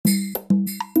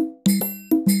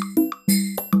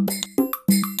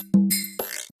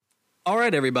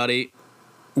right, everybody.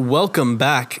 Welcome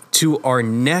back to our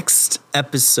next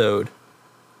episode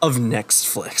of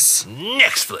Nextflix.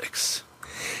 Netflix.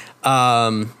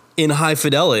 In high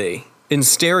fidelity, in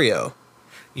stereo.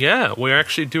 Yeah, we're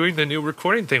actually doing the new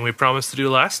recording thing we promised to do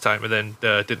last time and then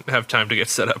didn't have time to get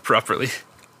set up properly.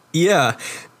 Yeah,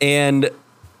 and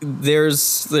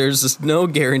there's just no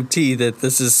guarantee that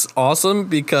this is awesome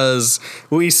because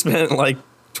we spent like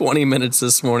 20 minutes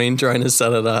this morning trying to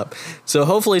set it up. So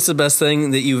hopefully it's the best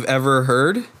thing that you've ever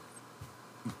heard.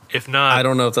 If not, I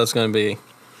don't know if that's going to be.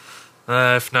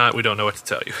 if not, we don't know what to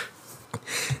tell you.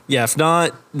 Yeah, if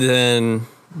not, then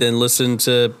listen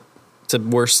to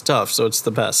worse stuff. So it's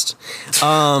the best.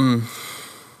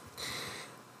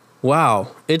 Wow,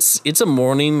 it's a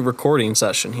morning recording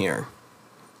session here.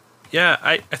 Yeah,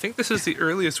 I think this is the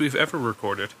earliest we've ever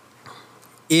recorded.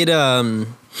 It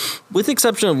with the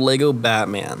exception of Lego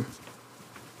Batman.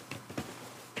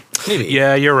 Maybe.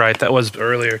 Yeah, you're right. That was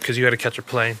earlier because you had to catch a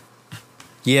plane.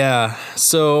 Yeah.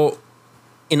 So,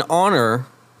 in honor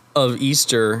of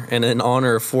Easter and in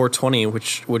honor of 420,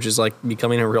 which is like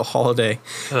becoming a real holiday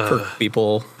for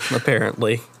people,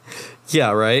 apparently.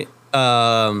 Yeah. Right.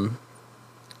 We're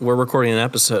recording an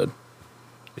episode.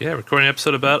 Yeah, recording an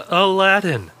episode about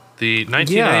Aladdin, the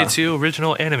 1992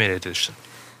 original animated edition.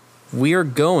 We are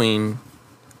going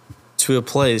to a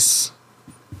place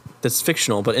that's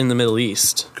fictional, but in the Middle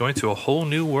East. Going to a whole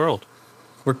new world.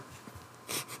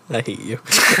 I hate you.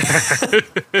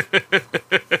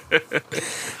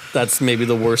 That's maybe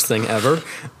the worst thing ever.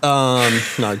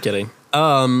 Not kidding.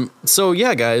 So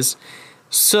yeah, guys.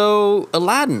 So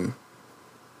Aladdin.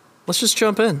 Let's just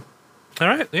jump in. All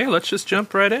right. Yeah, let's just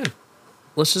jump right in.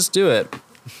 Let's just do it.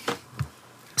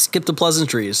 Skip the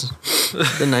pleasantries,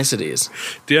 the niceties.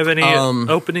 Do you have any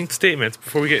opening statements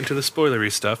before we get into the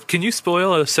spoilery stuff? Can you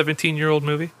spoil a 17-year-old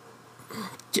movie?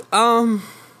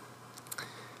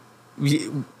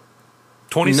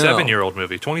 27-year-old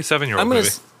movie. 27-year-old movie.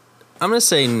 I'm going to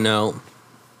say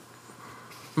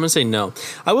no.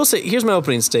 I will say, here's my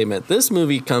opening statement. This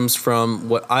movie comes from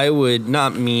what I would,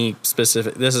 not me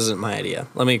specific, this isn't my idea.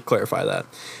 Let me clarify that.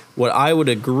 What I would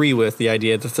agree with, the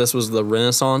idea that this was the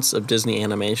renaissance of Disney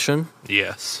animation.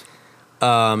 Yes.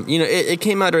 It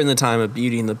came out during the time of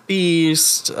Beauty and the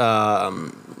Beast. There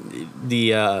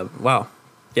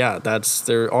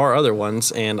are other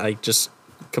ones, and I just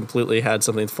completely had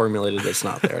something formulated that's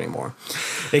not there anymore.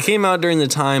 It came out during the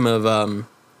time of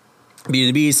Beauty and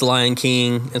the Beast, The Lion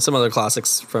King, and some other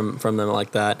classics from them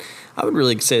like that. I would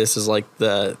really say this is like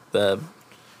the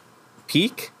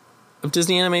peak of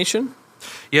Disney animation.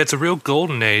 Yeah, it's a real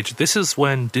golden age. This is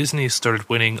when Disney started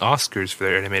winning Oscars for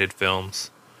their animated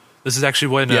films. This is actually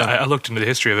when I looked into the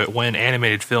history of it, when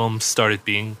animated films started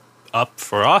being up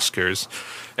for Oscars,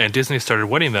 and Disney started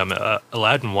winning them.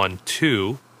 Aladdin won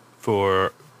 2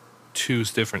 for 2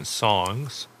 different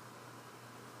songs.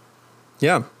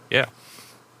 Yeah. Yeah.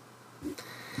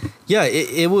 Yeah,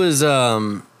 it was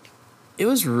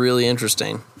really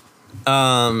interesting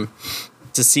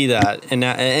to see that, and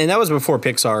that was before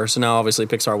Pixar. So now obviously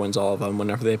Pixar wins all of them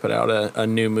whenever they put out a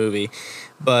new movie,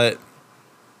 but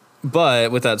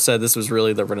with that said, this was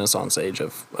really the Renaissance age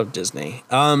of Disney.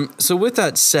 So with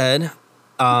that said,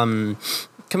 coming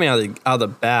out of the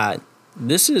bat,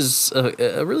 this is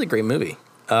a really great movie.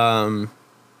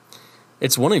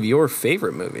 It's one of your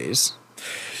favorite movies.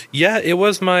 Yeah, it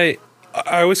was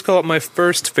I always call it my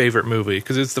first favorite movie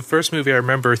because it's the first movie I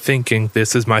remember thinking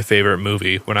this is my favorite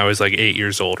movie when I was like 8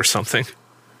 years old or something.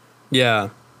 Yeah.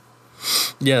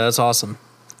 Yeah, that's awesome.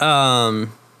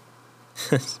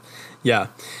 Yeah.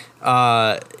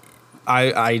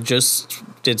 I just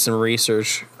did some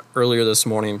research earlier this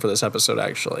morning for this episode,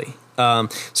 actually. So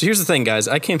here's the thing, guys.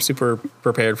 I came super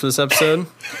prepared for this episode,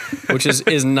 which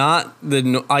is not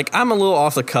I'm a little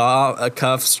off the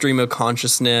cuff, stream of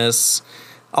consciousness.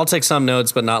 I'll take some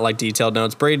notes, but not like detailed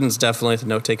notes. Braden's definitely the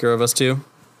note taker of us two.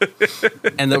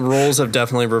 And the roles have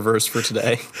definitely reversed for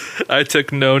today. I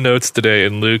took no notes today,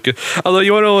 and Luke. Although,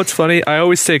 you want to know what's funny? I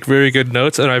always take very good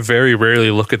notes, and I very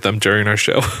rarely look at them during our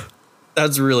show.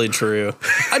 That's really true.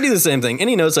 I do the same thing.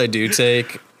 Any notes I do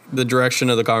take, the direction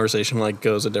of the conversation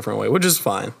goes a different way, which is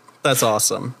fine. That's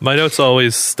awesome. My notes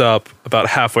always stop about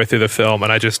halfway through the film,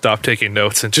 and I just stop taking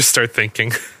notes and just start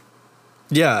thinking.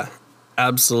 Yeah,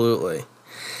 absolutely.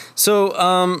 So,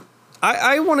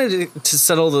 I wanted to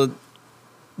settle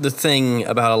the thing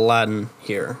about Aladdin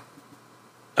here.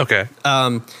 Okay.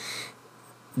 That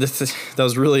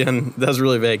was really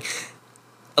vague.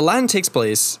 Aladdin takes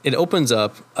place. It opens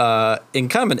up in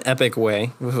kind of an epic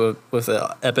way with an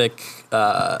epic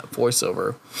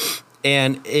voiceover,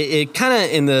 and it kind of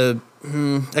in the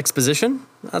exposition.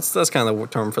 That's kind of the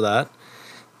term for that.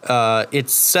 it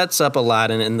sets up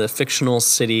Aladdin in the fictional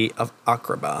city of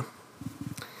Agrabah.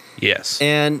 Yes.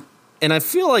 And I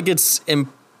feel like it's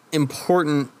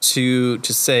important to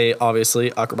say,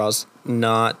 obviously, Agrabah's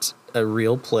not a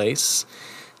real place.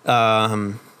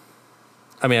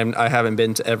 I mean, I haven't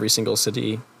been to every single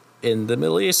city in the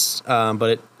Middle East,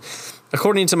 but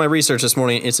according to my research this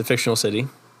morning, it's a fictional city.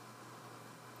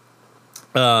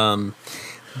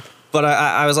 But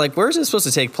I was like, where is it supposed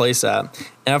to take place at?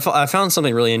 And I found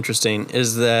something really interesting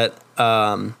is that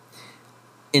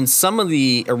in some of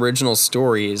the original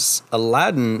stories,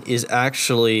 Aladdin is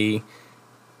actually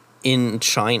in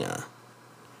China.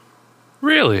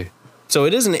 Really? So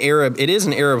it is an Arab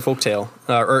folktale,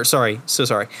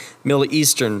 Middle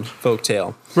Eastern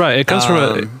folktale. Right. It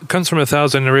comes from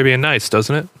 1,000 Arabian Nights,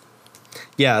 doesn't it?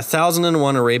 Yeah,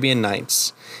 1001 Arabian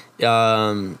Nights.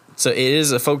 So it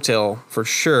is a folktale for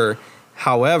sure.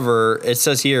 However, it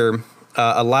says here,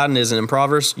 Aladdin is an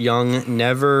impoverished, young,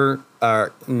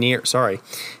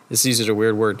 this uses a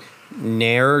weird word,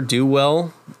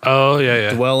 ne'er-do-well. Oh,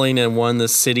 yeah. Dwelling in one of the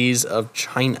cities of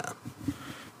China.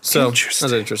 So that's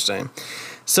interesting.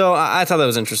 So I thought that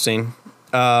was interesting.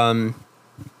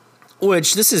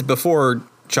 Which this is before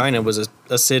China was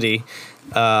a city,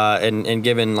 and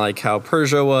given like how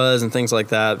Persia was and things like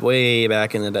that way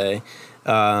back in the day.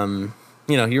 You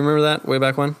remember that way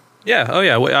back when? Yeah. Oh,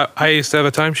 yeah. I used to have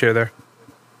a timeshare there.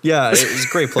 Yeah, it was a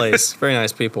great place. Very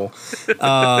nice people.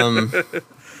 But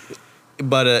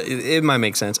it might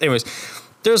make sense. Anyways,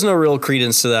 there's no real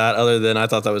credence to that other than I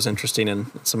thought that was interesting in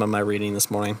some of my reading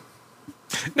this morning.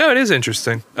 No, it is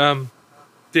interesting. Do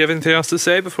you have anything else to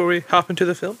say before we hop into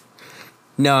the film?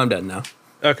 No, I'm done now.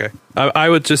 Okay. I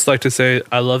would just like to say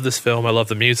I love this film. I love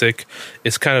the music.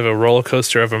 It's kind of a roller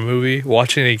coaster of a movie.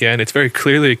 Watching it again, it's very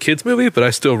clearly a kid's movie, but I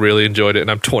still really enjoyed it,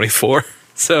 and I'm 24.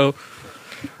 So,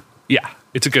 yeah,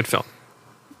 it's a good film.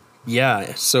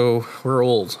 Yeah, so we're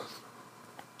old.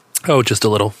 Oh, just a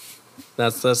little.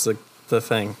 That's the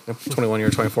thing. 21,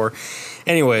 you're 24.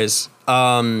 Anyways,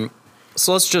 so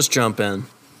let's just jump in.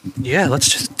 Yeah, let's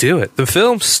just do it. The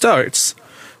film starts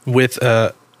with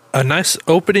a nice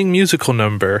opening musical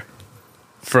number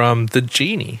from the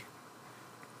genie,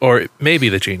 or maybe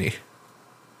the genie.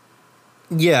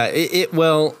 Yeah,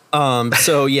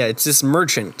 so yeah, it's this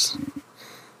merchant.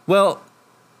 Well,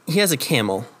 he has a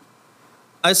camel.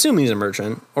 I assume he's a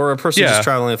merchant or a person just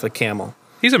traveling with a camel.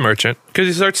 He's a merchant because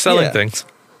he starts selling things.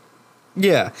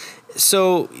 Yeah,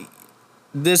 so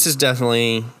this is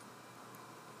definitely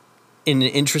an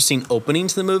interesting opening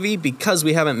to the movie because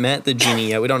we haven't met the genie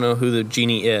yet. We don't know who the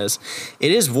genie is.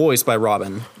 It is voiced by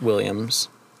Robin Williams,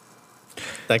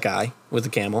 that guy with the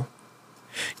camel.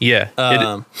 Yeah,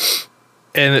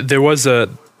 and there was this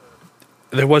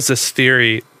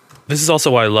theory. This is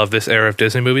also why I love this era of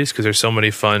Disney movies because there's so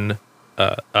many fun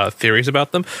theories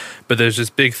about them. But there's this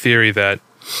big theory that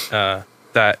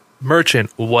that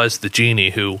merchant was the genie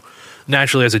who,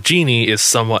 naturally as a genie, is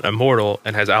somewhat immortal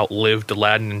and has outlived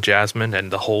Aladdin and Jasmine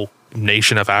and the whole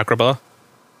nation of Agrabah.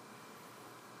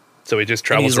 So he just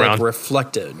travels around. Like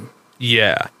reflected.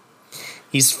 Yeah.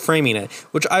 He's framing it,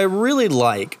 which I really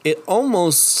like. It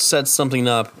almost sets something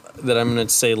up that I'm going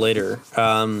to say later.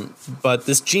 But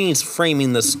this genie's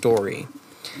framing the story.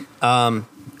 My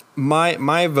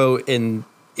vote in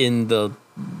the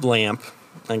lamp,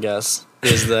 I guess,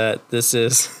 is that this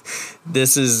is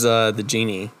the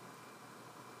genie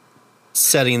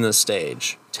setting the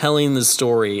stage, telling the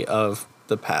story of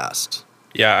the past.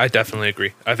 Yeah, I definitely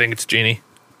agree. I think it's Genie.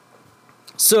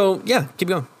 So, yeah, keep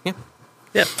going.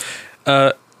 Yeah.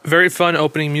 Very fun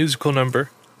opening musical number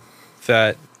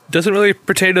that doesn't really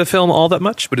pertain to the film all that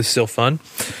much, but is still fun.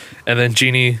 And then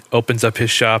Genie opens up his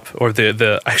shop, or I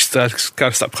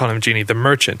gotta stop calling him Genie, the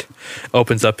merchant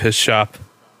opens up his shop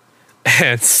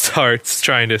and starts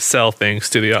trying to sell things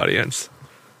to the audience.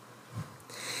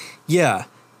 Yeah.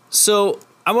 So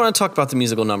I want to talk about the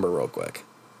musical number real quick.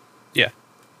 Yeah.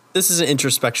 This is an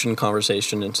introspection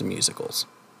conversation into musicals.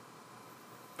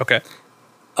 Okay.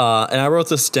 And I wrote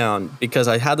this down because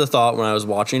I had the thought when I was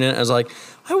watching it. I was like,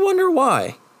 I wonder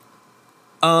why.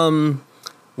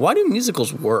 Why do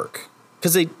musicals work?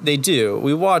 Because they do.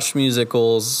 We watch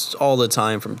musicals all the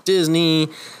time from Disney.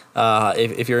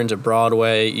 If you're into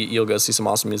Broadway, you'll go see some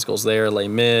awesome musicals there. Les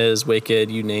Mis, Wicked,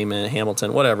 you name it,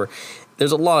 Hamilton, whatever.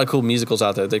 There's a lot of cool musicals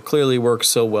out there that clearly work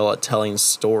so well at telling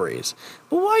stories.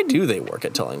 But why do they work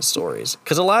at telling stories?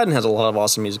 Because Aladdin has a lot of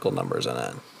awesome musical numbers in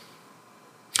it.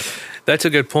 That's a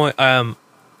good point. I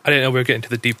didn't know we were getting to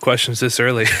the deep questions this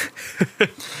early.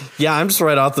 Yeah, I'm just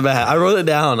right off the bat. I wrote it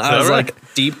down. I was like,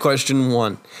 deep question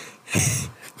 1.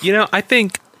 I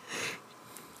think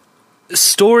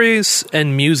stories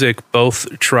and music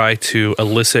both try to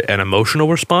elicit an emotional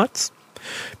response,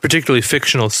 particularly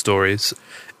fictional stories.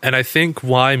 And I think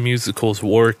why musicals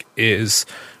work is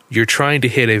you're trying to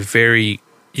hit a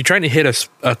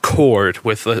chord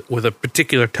with a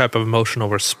particular type of emotional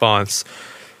response,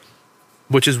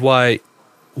 which is why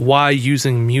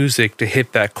using music to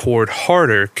hit that chord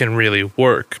harder can really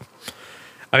work.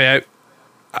 I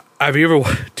mean,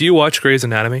 do you watch Grey's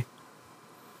Anatomy?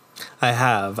 I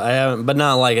haven't, but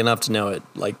not like enough to know it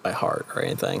like by heart or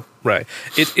anything. Right.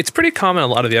 It's pretty common in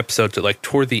a lot of the episodes that like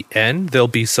toward the end there'll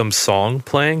be some song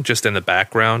playing just in the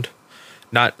background,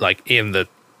 not like in the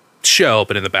show,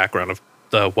 but in the background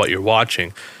of what you're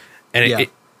watching, and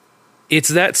it's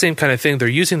that same kind of thing. They're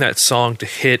using that song to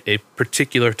hit a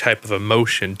particular type of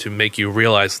emotion to make you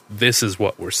realize this is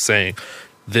what we're saying,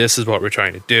 this is what we're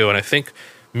trying to do. And I think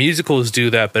musicals do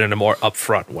that, but in a more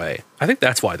upfront way. I think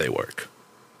that's why they work.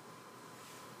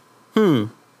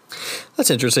 That's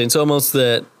interesting. It's almost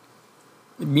that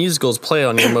musicals play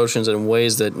on your emotions in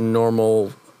ways that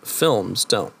normal films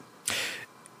don't.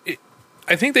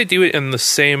 I think they do it in the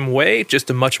same way, just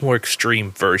a much more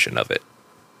extreme version of it.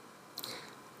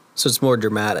 So it's more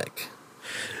dramatic.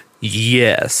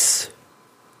 Yes.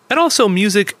 And also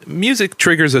music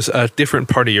triggers a different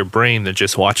part of your brain than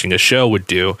just watching a show would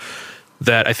do,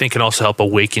 that I think can also help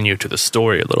awaken you to the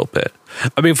story a little bit.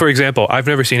 I mean, for example, I've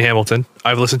never seen Hamilton.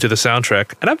 I've listened to the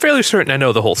soundtrack, and I'm fairly certain I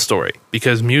know the whole story,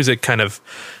 because music kind of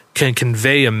can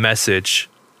convey a message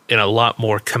in a lot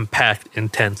more compact,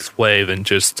 intense way than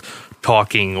just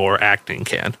talking or acting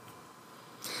can.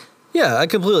 Yeah, I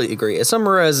completely agree. It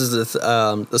summarizes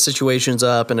the situations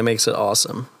up, and it makes it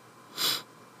awesome.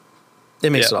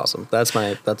 It makes it awesome. That's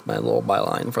my little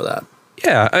byline for that.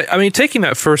 Yeah, I mean, taking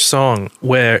that first song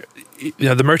where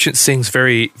the merchant sings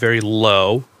very, very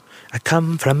low. I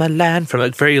come from a land from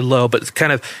like very low, but it's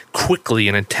kind of quickly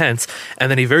and intense.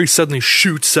 And then he very suddenly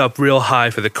shoots up real high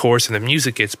for the chorus, and the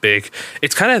music gets big.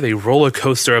 It's kind of a roller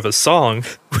coaster of a song,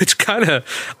 which kind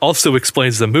of also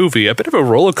explains the movie. A bit of a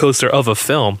roller coaster of a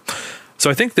film. So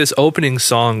I think this opening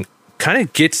song kind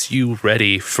of gets you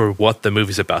ready for what the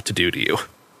movie's about to do to you.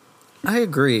 I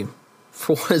agree.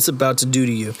 For what it's about to do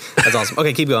to you. That's awesome.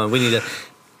 Okay, keep going. We need to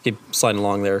keep sliding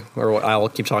along there, or I'll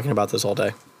keep talking about this all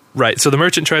day. Right. So the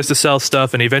merchant tries to sell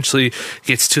stuff, and he eventually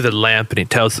gets to the lamp, and he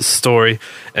tells the story,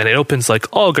 and it opens like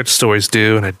all good stories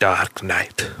do in a dark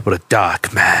night, where a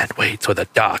dark man waits with a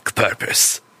dark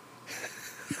purpose.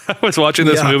 I was watching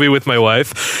this movie with my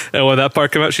wife, and when that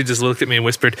part came out, she just looked at me and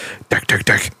whispered, "Dark, dark,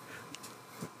 dark."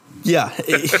 Yeah.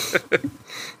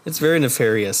 It's very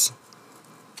nefarious.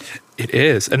 It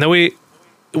is. And then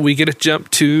we get a jump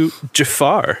to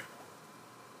Jafar.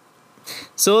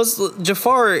 So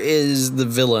Jafar is the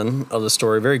villain of the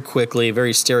story, very quickly,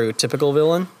 very stereotypical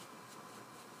villain.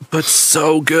 But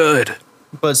so good.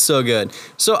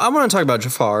 So I want to talk about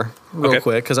Jafar real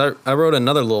quick, because I wrote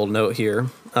another little note here.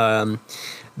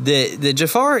 The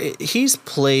Jafar, he's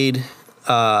played...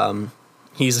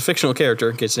 he's a fictional character,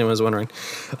 in case anyone was wondering.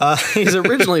 He's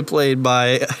originally played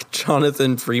by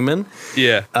Jonathan Freeman.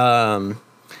 Yeah.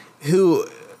 Who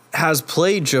has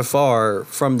played Jafar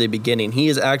from the beginning. He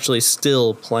is actually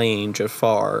still playing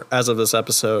Jafar as of this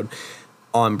episode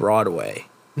on Broadway.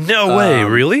 No way,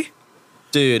 really?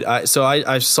 Dude,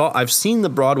 I've seen the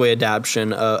Broadway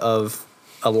adaptation of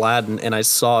Aladdin, and I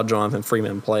saw Jonathan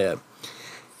Freeman play it,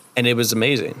 and it was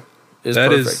amazing. It was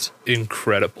perfect. Is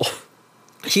incredible.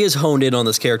 He has honed in on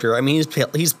this character. I mean,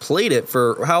 he's played it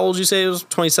for, how old did you say it was?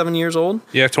 27 years old?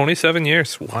 Yeah, 27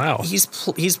 years. Wow. He's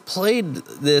played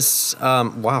this.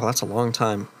 Wow, that's a long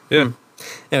time. Yeah.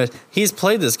 Anyways, he's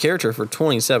played this character for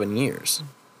 27 years.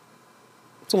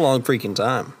 It's a long freaking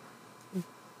time.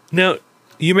 Now,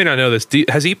 you may not know this.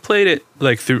 Has he played it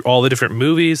like through all the different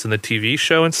movies and the TV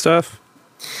show and stuff?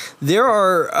 There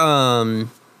are, I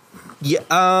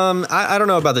don't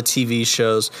know about the TV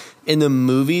shows. In the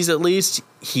movies, at least,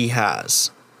 he has.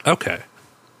 Okay.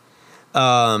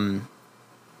 And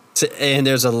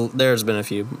there's been a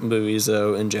few movies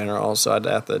though in general, so I'd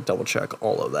have to double check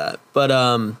all of that. But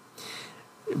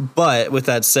with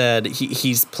that said,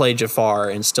 he's played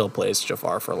Jafar and still plays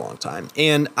Jafar for a long time.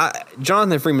 And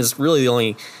Jonathan Freeman is really the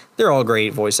only. They're all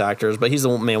great voice actors, but he's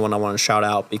the main one I want to shout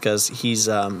out because he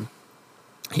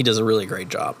does a really great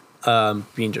job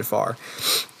being Jafar.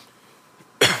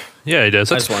 Yeah, he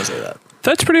does. I just want to say that.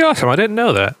 That's pretty awesome. I didn't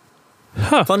know that.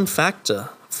 Huh. Fun fact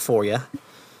for you.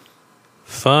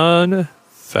 Fun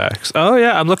facts. Oh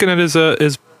yeah, I'm looking at his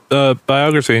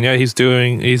biography, and yeah, he's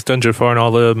done Jafar in all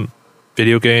the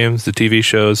video games, the TV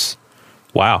shows.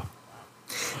 Wow.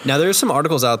 Now, there's some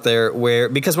articles out there where,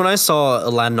 because when I saw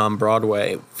Aladdin on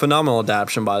Broadway, phenomenal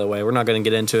adaptation, by the way. We're not going to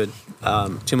get into it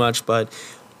too much, but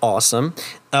awesome.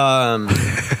 But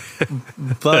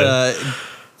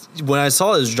when I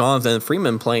saw this Jonathan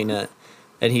Freeman playing it,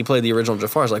 and he played the original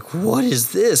Jafar, I was like, what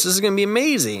is this? This is going to be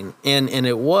amazing. And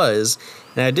it was.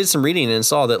 And I did some reading and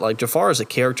saw that like Jafar is a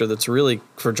character that's really,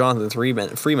 for Jonathan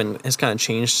Freeman has kind of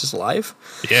changed his life.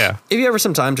 Yeah. If you ever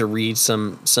some time to read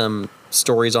some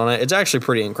stories on it, it's actually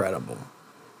pretty incredible.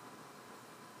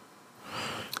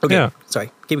 Okay, yeah.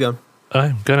 Sorry, keep going.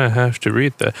 I'm gonna have to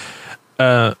read that.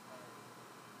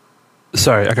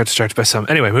 Sorry, I got distracted by some.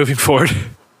 Anyway, moving forward.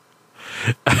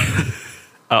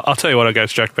 I'll tell you what I got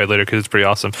distracted by later because it's pretty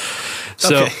awesome.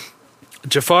 So, Okay.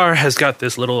 Jafar has got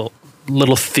this little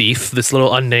thief, this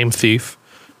little unnamed thief,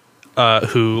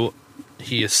 who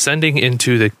he is sending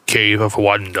into the Cave of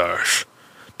Wonders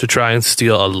to try and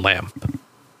steal a lamp.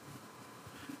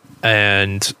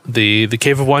 And the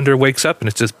Cave of Wonder wakes up and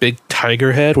it's this big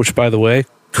tiger head, which, by the way,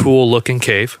 cool looking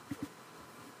cave.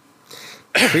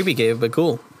 Creepy cave, but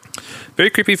cool. Very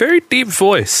creepy, very deep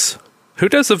voice. Who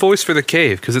does the voice for the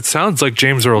cave? Because it sounds like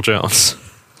James Earl Jones.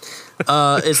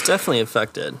 It's definitely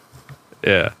affected.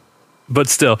 Yeah. But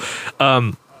still.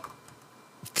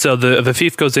 So the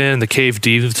thief goes in, the cave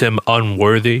deems him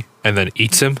unworthy, and then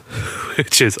eats him,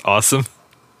 which is awesome.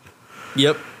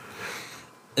 Yep.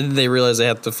 And they realize they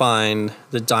have to find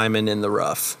the diamond in the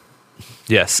rough.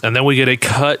 Yes, and then we get a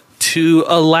cut to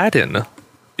Aladdin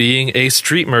being a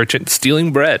street merchant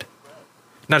stealing bread.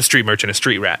 Not a street merchant, a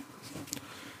street rat.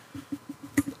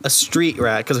 A street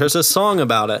rat, because there's a song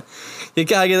about it. You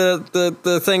gotta get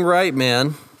the thing right,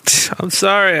 man. I'm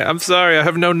sorry. I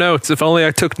have no notes. If only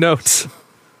I took notes.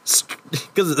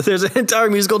 Because there's an entire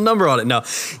musical number on it. No.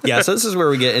 Yeah, so this is where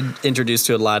we get introduced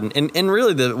to Aladdin. And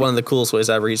really one of the coolest ways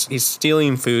ever. He's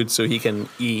stealing food so he can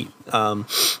eat.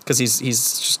 Because he's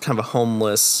just kind of a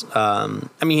homeless. I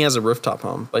mean, he has a rooftop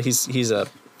home, but he's a,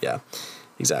 yeah,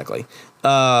 exactly.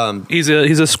 He's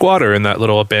a squatter in that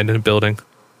little abandoned building.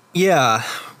 Yeah.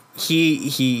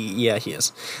 He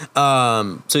is.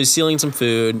 So he's stealing some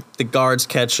food. The guards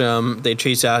catch him. They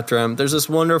chase after him. There's this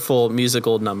wonderful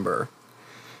musical number.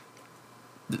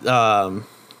 Yeah.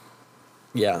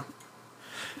 Do you have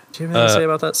anything to say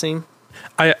about that scene?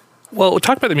 Well,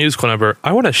 talk about the musical number.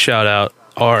 I want to shout out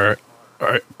our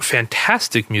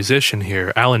fantastic musician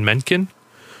here, Alan Menken.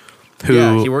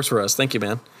 Yeah, he works for us. Thank you,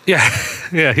 man. Yeah,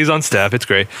 yeah, he's on staff. It's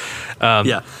great.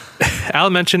 Yeah.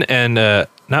 Alan Menken and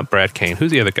not Brad Kane.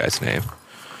 Who's the other guy's name?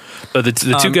 But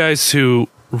the two guys who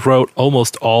wrote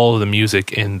almost all of the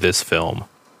music in this film.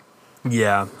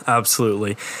 Yeah,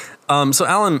 absolutely. So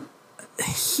Alan,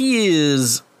 he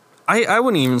is, I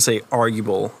wouldn't even say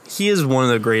arguable. He is one of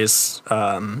the greatest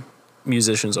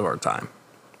musicians of our time.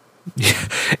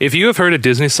 If you have heard a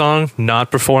Disney song not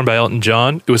performed by Elton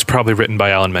John, it was probably written by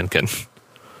Alan Menken.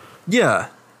 Yeah,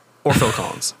 or Phil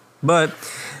Collins. But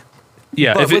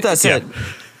yeah, but with that said,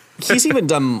 he's even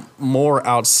done more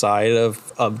outside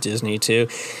of Disney too.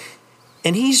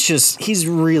 And he's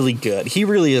really good. He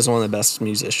really is one of the best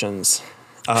musicians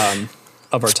of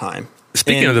our time.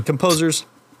 Speaking of the composers.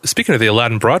 Speaking of the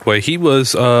Aladdin Broadway, he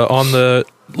was on the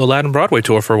Aladdin Broadway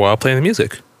tour for a while playing the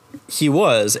music. He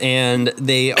was, and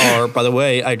they are, by the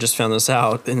way, I just found this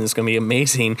out, and it's going to be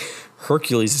amazing.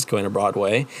 Hercules is going to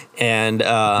Broadway, and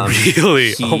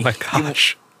really? Oh my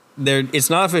gosh. It's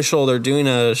not official. They're doing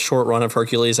a short run of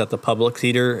Hercules at the Public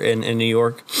Theater in New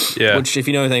York. Yeah. Which, if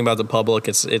you know anything about the Public,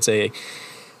 it's an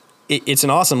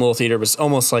awesome little theater, but it's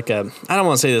almost like I don't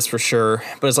want to say this for sure,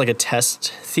 but it's like a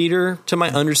test theater to my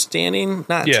understanding.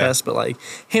 Not test, but like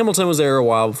Hamilton was there a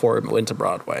while before it went to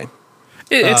Broadway.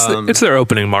 It's their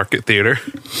opening market theater.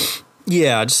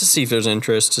 Yeah, just to see if there's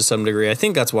interest to some degree. I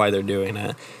think that's why they're doing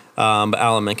it. But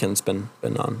Alan Menken's been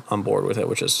on board with it,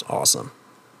 which is awesome.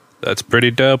 That's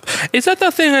pretty dope. Is that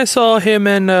the thing I saw him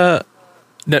and... No,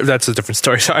 that's a different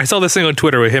story. Sorry, I saw this thing on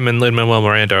Twitter where him and Lin-Manuel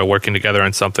Miranda are working together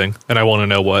on something, and I want to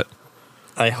know what.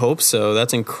 I hope so.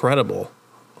 That's incredible.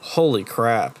 Holy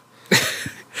crap.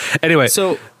 Anyway.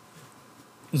 So...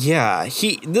 yeah,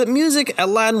 the music,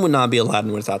 Aladdin would not be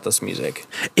Aladdin without this music.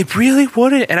 It really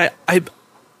wouldn't. And I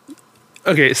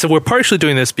okay, so we're partially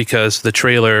doing this because the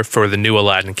trailer for the new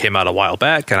Aladdin came out a while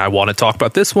back, and I want to talk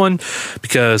about this one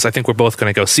because I think we're both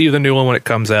going to go see the new one when it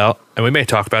comes out, and we may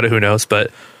talk about it, who knows,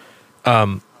 but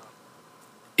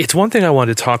it's one thing I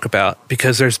wanted to talk about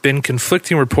because there's been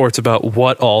conflicting reports about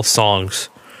what all songs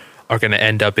are going to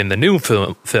end up in the new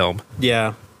film.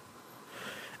 Yeah.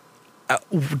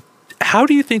 How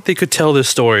do you think they could tell this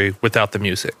story without the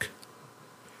music?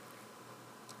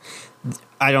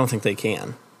 I don't think they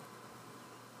can.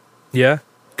 Yeah?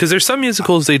 Because there's some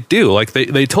musicals they do. Like,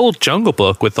 they told Jungle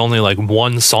Book with only, like,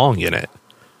 one song in it.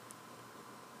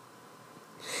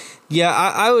 Yeah,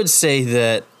 I would say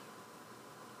that...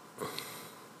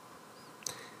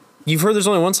 You've heard there's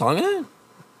only one song in it?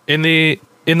 In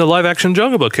the live-action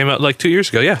Jungle Book, came out, like, 2 years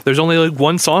ago. Yeah, there's only, like,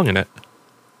 one song in it.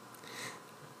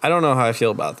 I don't know how I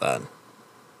feel about that.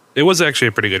 It was actually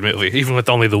a pretty good movie, even with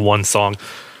only the one song.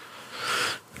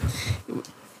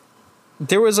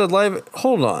 There was a live...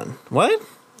 Hold on. What?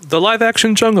 The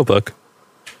live-action Jungle Book.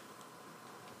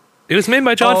 It was made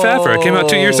by Jon Favreau. It came out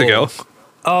 2 years ago.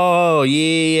 Oh,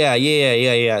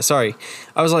 yeah. Sorry.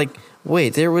 I was like,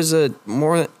 wait, there was a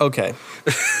more... Okay.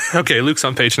 Okay, Luke's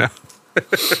on page now.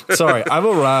 Sorry, I've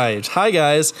arrived. Hi,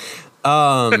 guys.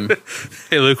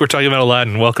 Hey, Luke, we're talking about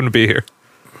Aladdin. Welcome to be here.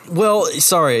 Well,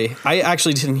 sorry. I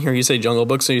actually didn't hear you say Jungle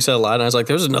Book, so you said Aladdin. I was like,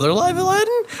 there's another live Aladdin?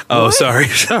 Oh, What? sorry.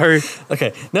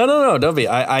 Okay. No, don't be.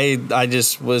 I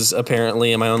just was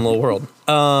apparently in my own little world.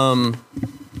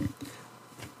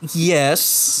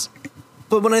 Yes.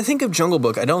 But when I think of Jungle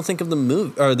Book, I don't think of the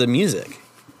movie or the music.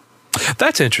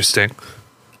 That's interesting.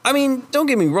 I mean, don't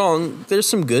get me wrong. There's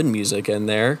some good music in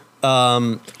there.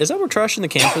 Is that where Trash in the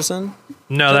Camp is in?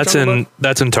 No, Is that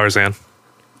that's in Tarzan.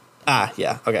 Ah,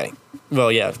 yeah. Okay.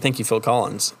 Well, yeah. Thank you, Phil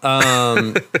Collins.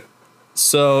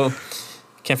 So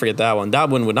can't forget that one. That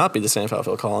one would not be the same without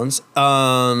Phil Collins.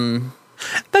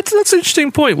 That's an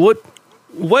interesting point.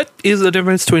 What is the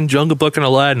difference between Jungle Book and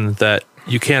Aladdin that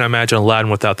you can't imagine Aladdin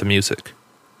without the music?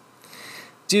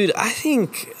 Dude, I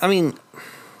mean,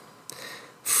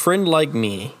 Friend Like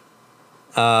Me,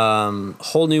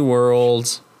 Whole New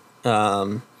World,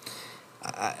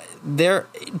 there,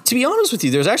 to be honest with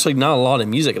you, there's actually not a lot of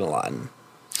music in Aladdin.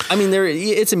 I mean,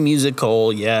 it's a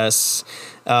musical, yes,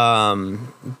 but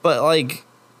like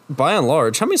by and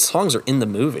large, how many songs are in the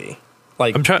movie?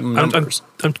 Like I'm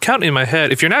counting in my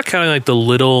head. If you're not counting like the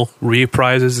little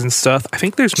reprises and stuff, I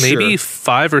think there's maybe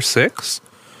 5 or 6.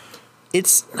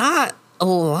 It's not a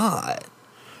lot.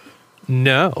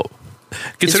 No,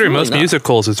 considering really most not.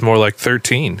 musicals, it's more like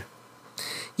 13.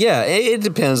 Yeah, it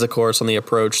depends, of course, on the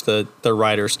approach that the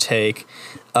writers take.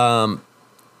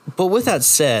 But with that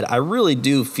said, I really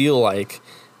do feel like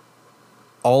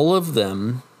all of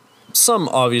them, some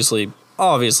obviously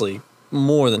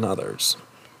more than others,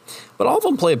 but all of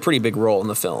them play a pretty big role in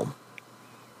the film.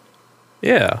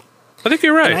 Yeah, I think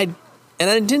you're right.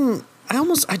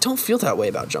 I don't feel that way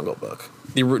about Jungle Book,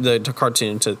 the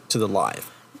cartoon to the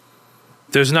live.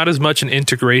 There's not as much an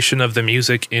integration of the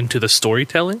music into the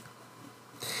storytelling.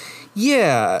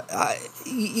 Yeah,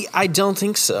 I don't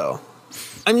think so.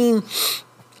 I mean,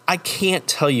 I can't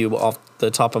tell you off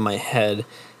the top of my head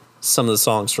some of the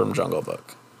songs from Jungle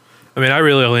Book. I mean, I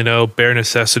really only know Bare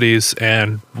Necessities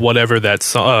and whatever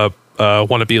that's Want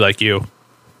to Be Like You.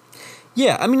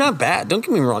 Yeah, I mean, not bad. Don't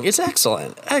get me wrong. It's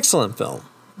excellent. Excellent film.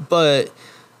 But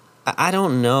I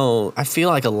don't know. I feel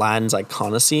like Aladdin's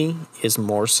iconacy is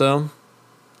more so.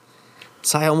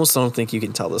 So I almost don't think you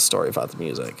can tell this story without the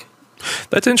music.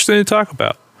 That's interesting to talk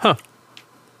about. Huh.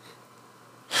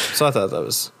 So I thought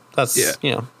that's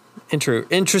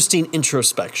interesting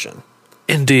introspection.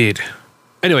 Indeed.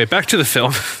 Anyway, back to the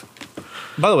film.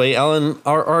 By the way, Alan,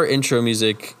 our intro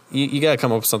music, you got to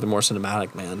come up with something more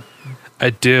cinematic, man.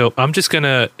 I do. I'm just going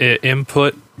to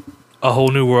input A Whole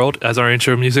New World as our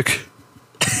intro music.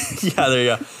 Yeah, there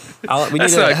you go. Alan, we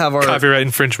That's need to not have our copyright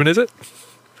infringement, is it?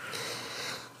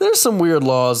 There's some weird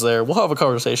laws there. We'll have a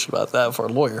conversation about that with our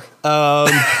lawyer.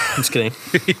 I'm just kidding.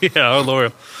 Yeah, our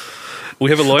lawyer.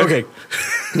 We have a lawyer? Okay.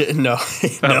 No.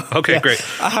 No. Oh, okay, great.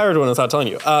 I hired one without telling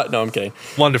you. No, I'm kidding.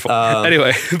 Wonderful.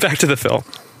 Anyway, back to the film.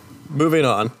 Moving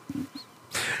on.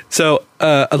 So,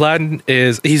 Aladdin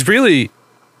he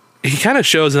kind of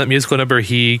shows in that musical number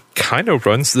he kind of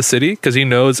runs the city because he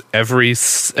knows every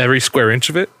square inch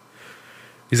of it.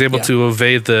 He's able to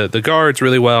evade the guards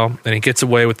really well, and he gets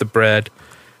away with the bread.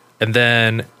 And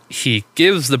then he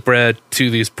gives the bread to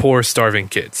these poor, starving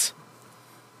kids.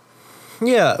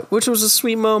 Yeah, which was a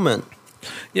sweet moment.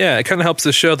 Yeah, it kind of helps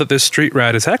to show that this street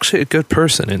rat is actually a good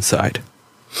person inside.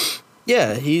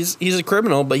 Yeah, he's a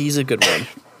criminal, but he's a good one.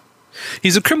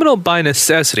 He's a criminal by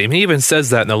necessity. I mean, he even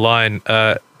says that in the line,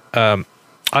 I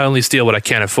only steal what I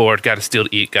can't afford. Got to steal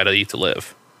to eat, got to eat to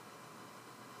live.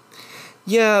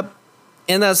 Yeah,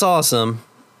 and that's awesome.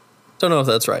 Don't know if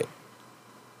that's right.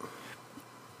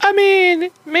 I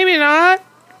mean, maybe not,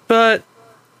 but,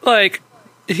 like,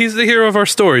 he's the hero of our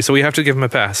story, so we have to give him a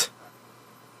pass.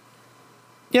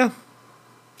 Yeah.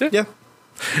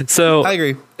 So I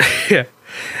agree. Yeah.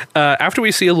 After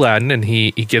we see Aladdin and he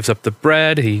gives up the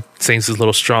bread, he sings his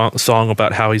little song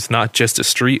about how he's not just a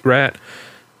street rat.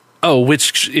 Oh,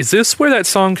 which is this where that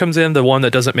song comes in? The one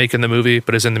that doesn't make in the movie,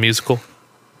 but is in the musical?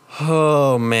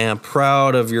 Oh man,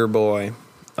 Proud of Your Boy.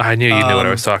 I knew you knew what I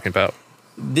was talking about.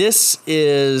 This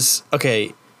is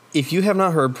okay. If you have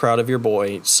not heard Proud of Your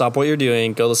Boy, stop what you're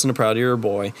doing. Go listen to Proud of Your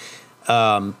Boy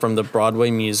from the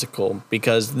Broadway musical,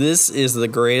 because this is the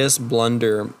greatest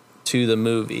blunder to the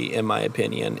movie, in my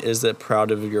opinion, is that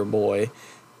Proud of Your Boy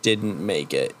didn't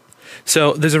make it.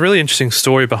 So there's a really interesting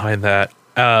story behind that.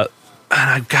 And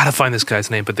I've got to find this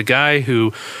guy's name, but the guy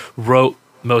who wrote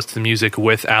most of the music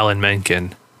with Alan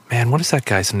Menken, man, what is that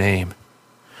guy's name?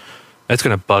 That's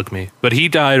going to bug me. But he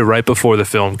died right before the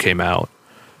film came out.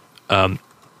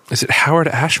 Is it Howard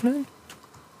Ashman?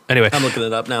 Anyway. I'm looking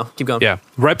it up now. Keep going. Yeah.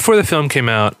 Right before the film came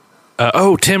out.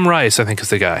 Tim Rice, I think is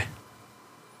the guy.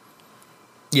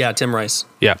 Yeah, Tim Rice.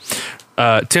 Yeah.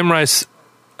 Tim Rice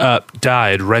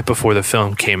died right before the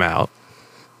film came out.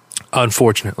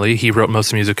 Unfortunately, he wrote most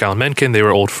of the music. Alan Menken, they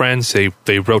were old friends.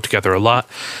 They wrote together a lot.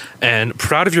 And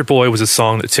Proud of Your Boy was a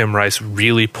song that Tim Rice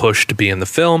really pushed to be in the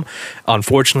film.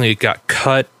 Unfortunately, it got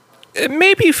cut. It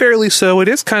may be fairly so. It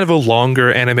is kind of a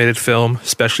longer animated film,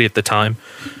 especially at the time.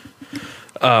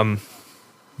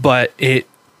 But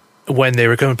when they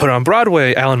were going to put it on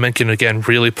Broadway, Alan Menken again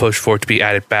really pushed for it to be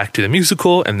added back to the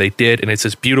musical, and they did. And it's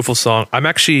this beautiful song.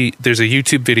 There's a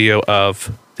YouTube video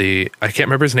of I can't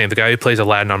remember his name, the guy who plays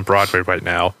Aladdin on Broadway right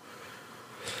now.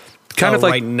 Kind of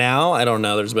like right now, I don't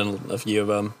know. There's been a few of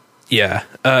them. Yeah,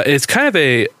 it's kind of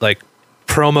a like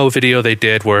promo video they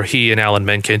did where he and Alan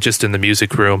Menken, just in the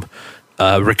music room,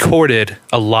 recorded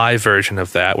a live version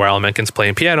of that where Alan Menken's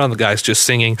playing piano and the guy's just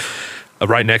singing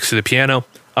right next to the piano.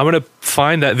 I'm going to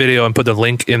find that video and put the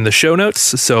link in the show notes.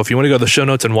 So if you want to go to the show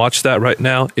notes and watch that right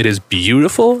now, it is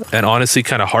beautiful and honestly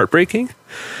kind of heartbreaking.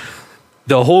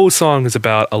 The whole song is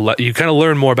about, you kind of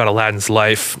learn more about Aladdin's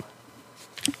life.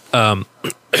 And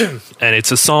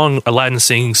it's a song Aladdin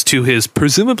sings to his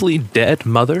presumably dead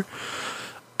mother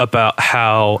about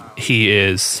how he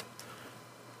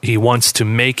wants to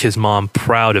make his mom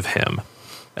proud of him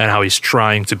and how he's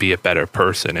trying to be a better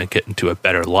person and get into a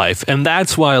better life. And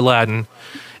that's why Aladdin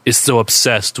is so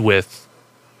obsessed with,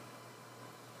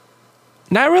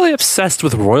 not really obsessed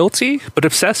with royalty, but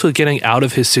obsessed with getting out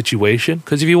of his situation.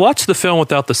 Because if you watch the film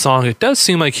without the song, it does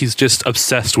seem like he's just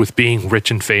obsessed with being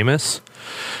rich and famous.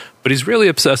 But he's really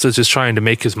obsessed with just trying to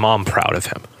make his mom proud of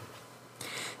him.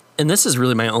 And this is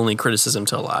really my only criticism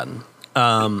to Aladdin,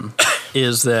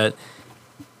 is that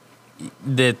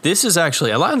this is actually,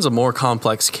 Aladdin's a more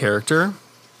complex character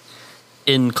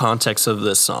in context of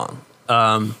this song.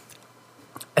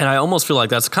 And I almost feel like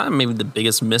that's kind of maybe the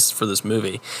biggest miss for this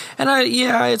movie. And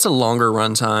it's a longer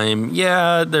runtime.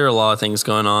 Yeah, there are a lot of things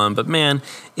going on, but man,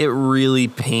 it really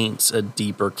paints a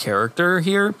deeper character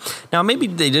here. Now, maybe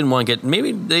they didn't want to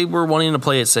maybe they were wanting to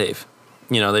play it safe.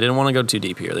 They didn't want to go too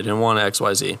deep here. They didn't want to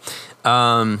XYZ.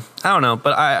 I don't know,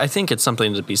 but I think it's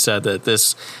something to be said that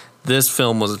this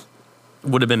film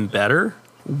would have been better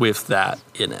with that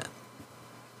in it.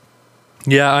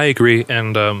 Yeah, I agree.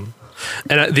 And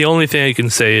the only thing I can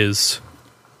say is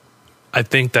I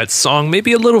think that song may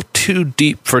be a little too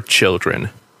deep for children.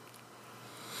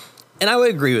 And I would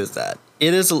agree with that.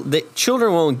 It is,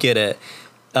 children won't get it.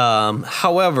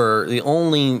 However, the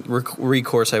only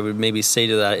recourse I would maybe say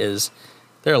to that is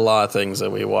there are a lot of things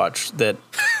that we watch that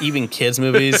even kids'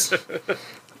 movies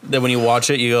that when you watch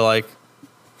it, you go like,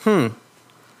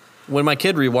 when my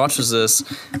kid rewatches this,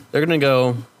 they're going to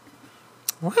go,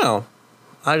 wow,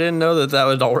 I didn't know that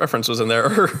adult reference was in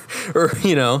there, or.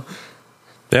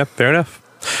 Yeah, fair enough.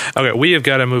 Okay, we have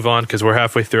got to move on because we're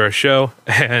halfway through our show,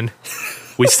 and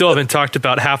we still haven't talked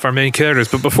about half our main characters.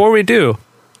 But before we do,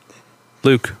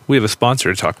 Luke, we have a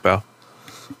sponsor to talk about.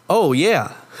 Oh,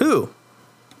 yeah. Who?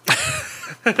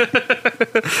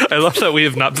 I love that we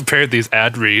have not prepared these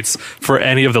ad reads for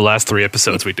any of the last 3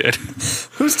 episodes we did.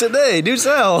 Who's today? Do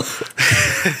tell.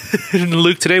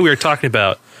 Luke, today we are talking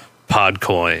about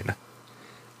Podcoin.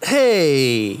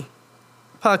 Hey,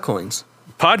 Podcoins.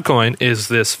 Podcoin is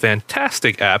this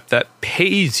fantastic app that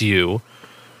pays you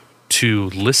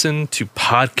to listen to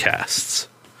podcasts.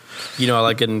 I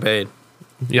like getting paid.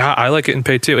 Yeah, I like getting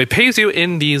paid too. It pays you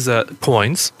in these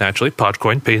coins, naturally.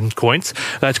 Podcoin, paid coins.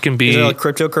 That can be... Is it like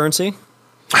cryptocurrency?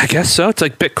 I guess so. It's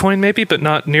like Bitcoin maybe, but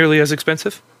not nearly as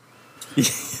expensive.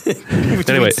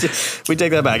 Anyway, we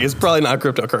take that back. It's probably not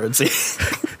cryptocurrency.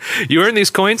 You earn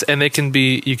these coins, and you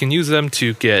can use them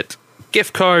to get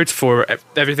gift cards for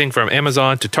everything from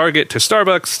Amazon to Target to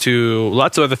Starbucks to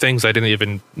lots of other things I didn't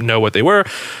even know what they were.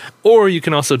 Or you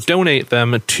can also donate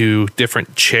them to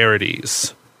different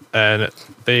charities. And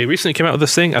they recently came out with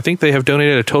this thing. I think they have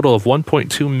donated a total of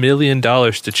 $1.2 million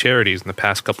to charities in the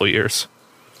past couple of years.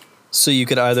 So you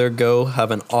could either go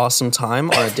have an awesome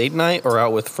time on a date night or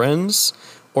out with friends,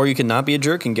 or you could not be a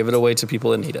jerk and give it away to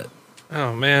people that need it.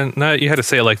 Oh, man. Now you had to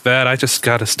say it like that. I just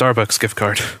got a Starbucks gift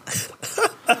card.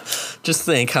 Just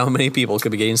think how many people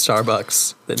could be getting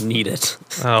Starbucks that need it.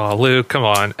 Oh, Lou, come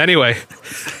on. Anyway.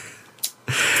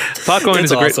 Podcoin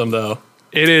is awesome, though.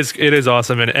 It is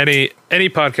awesome, and any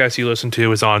podcast you listen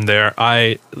to is on there.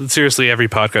 Seriously, every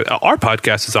podcast, our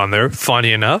podcast is on there.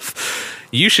 Funny enough,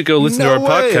 you should go listen to our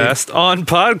podcast on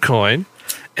Podcoin.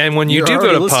 And when you do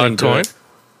go to Podcoin,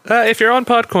 if you're on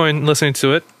Podcoin listening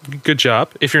to it, good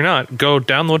job. If you're not, go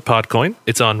download Podcoin.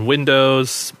 It's on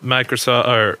Windows, Microsoft,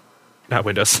 or not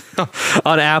Windows,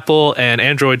 on Apple and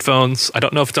Android phones. I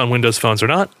don't know if it's on Windows phones or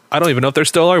not. I don't even know if there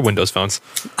still are Windows phones.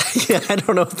 Yeah, I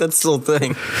don't know if that's still a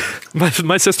thing.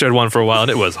 My sister had one for a while,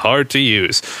 and it was hard to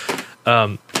use.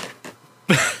 Anyway,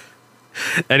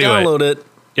 download it.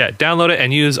 Yeah, download it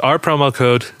and use our promo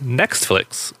code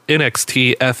NEXTFLIX,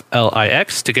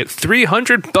 NXTFLIX, to get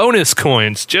 300 bonus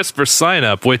coins just for sign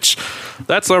up, which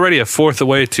that's already a fourth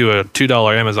away to a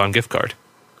 $2 Amazon gift card.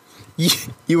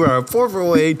 You are a fourth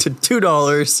away to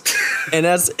 $2, and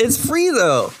it's free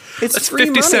though. It's free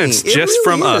 50 money. cents just really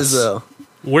from us. Though.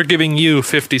 We're giving you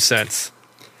 50 cents.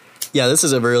 Yeah, this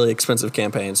is a really expensive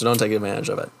campaign, so don't take advantage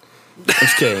of it. I'm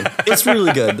just kidding. It's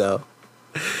really good though,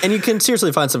 and you can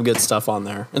seriously find some good stuff on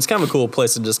there. It's kind of a cool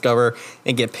place to discover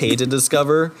and get paid to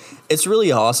discover. It's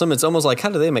really awesome. It's almost like, how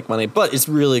do they make money? But it's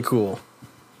really cool.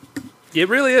 It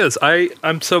really is.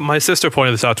 My sister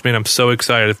pointed this out to me, and I'm so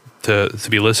excited to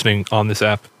be listening on this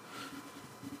app.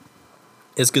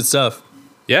 It's good stuff.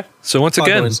 Yeah. So once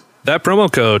again, that promo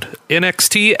code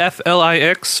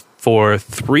NXTFLIX for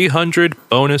 300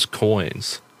 bonus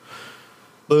coins.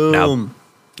 Boom.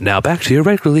 Now back to your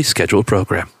regularly scheduled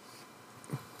program.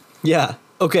 Yeah.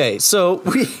 Okay. So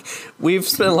we've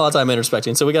spent a lot of time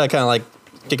introspecting, so we gotta kind of like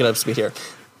kick it up to speed here.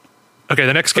 Okay.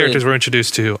 The next characters we're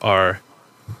introduced to are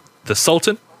the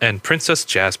Sultan and Princess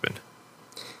Jasmine.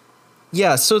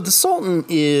 Yeah, so the Sultan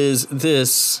is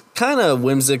this kind of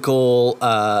whimsical.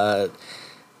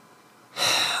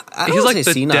 He's like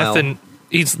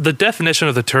he's the definition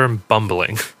of the term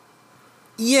bumbling.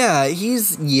 Yeah,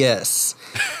 he's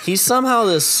somehow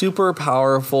this super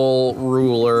powerful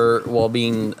ruler while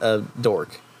being a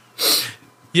dork.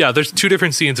 Yeah, there's two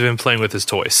different scenes of him playing with his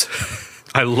toys.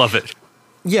 I love it.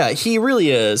 Yeah, he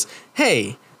really is.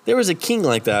 Hey, there was a king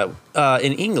like that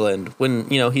in England when,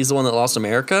 he's the one that lost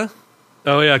America.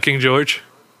 Oh, yeah, King George.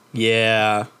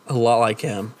 Yeah, a lot like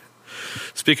him.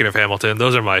 Speaking of Hamilton,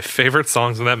 those are my favorite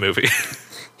songs in that movie.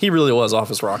 He really was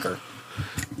office rocker.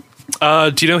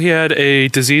 Do you know he had a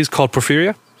disease called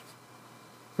porphyria?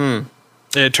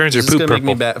 It turns your poop purple.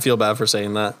 Make me feel bad for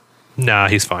saying that. Nah,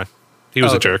 he's fine. He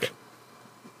was a jerk. Okay.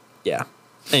 Yeah.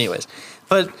 Anyways,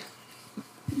 and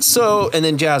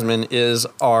then Jasmine is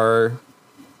our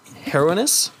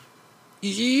heroiness.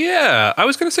 Yeah, I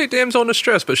was going to say damsel in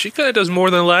distress, but she kind of does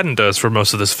more than Aladdin does for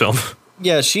most of this film.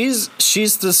 Yeah, she's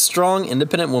this strong,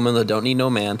 independent woman that don't need no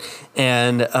man,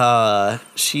 and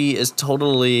she is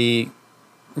totally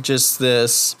just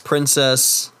this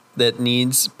princess that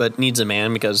needs a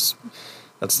man because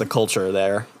that's the culture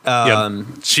there.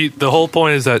 The whole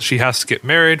point is that she has to get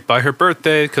married by her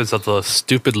birthday because of the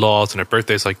stupid laws, and her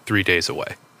birthday's like 3 days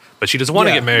away. But she doesn't want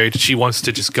to get married. She wants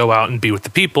to just go out and be with the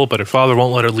people, but her father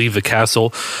won't let her leave the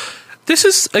castle. This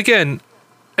is, again,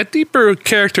 a deeper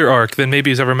character arc than maybe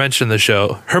is ever mentioned in the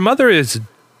show. Her mother is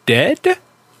dead,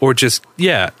 or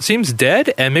seems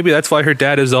dead, and maybe that's why her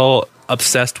dad is all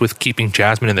obsessed with keeping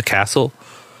Jasmine in the castle.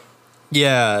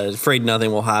 Yeah, afraid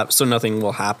nothing will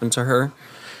happen to her.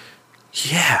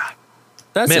 Yeah.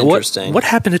 That's interesting. What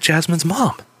happened to Jasmine's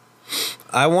mom?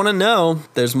 I want to know.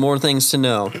 There's more things to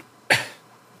know.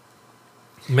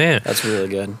 Man. That's really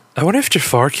good. I wonder if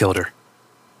Jafar killed her.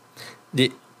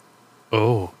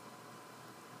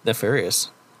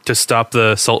 Nefarious. To stop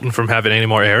the Sultan from having any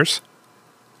more heirs?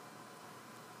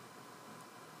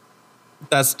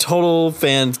 That's total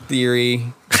fan theory.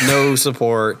 No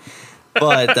support.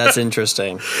 But that's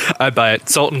interesting. I buy it.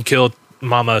 Sultan killed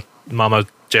Mama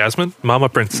Jasmine? Mama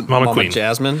Queen. Mama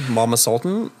Jasmine? Mama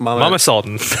Sultan? Mama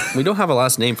Sultan. We don't have a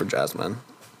last name for Jasmine.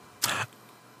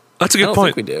 That's a good point.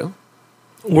 I think we do.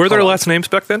 Were there last names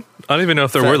back then? I don't even know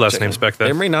if there were last names back then.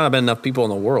 There may not have been enough people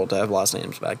in the world to have last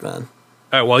names back then.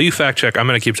 All right, while you fact check, I'm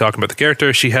going to keep talking about the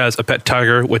character. She has a pet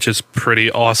tiger, which is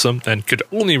pretty awesome and could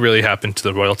only really happen to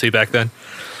the royalty back then.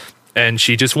 And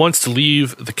she just wants to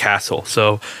leave the castle.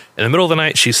 So in the middle of the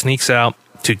night, she sneaks out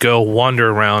to go wander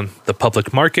around the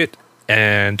public market,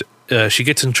 and she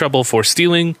gets in trouble for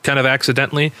stealing kind of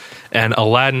accidentally, and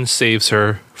Aladdin saves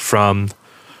her from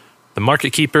the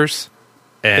market keepers.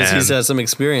 Because And he's had some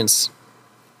experience.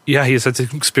 yeah, he's had some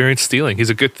experience stealing. He's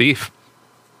a good thief.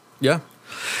 Yeah.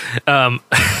 And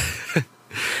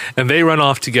they run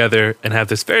off together and have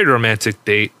this very romantic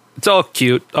date. It's all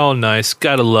cute, all nice.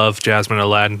 Gotta love Jasmine and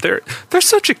Aladdin. They're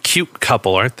such a cute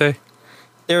couple, aren't they?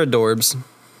 They're adorbs.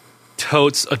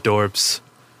 Totes adorbs.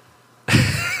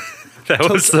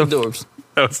 Totes adorbs.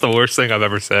 That was the worst thing I've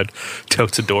ever said.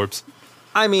 Totes adorbs.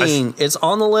 I mean, it's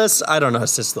on the list. I don't know if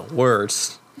it's just the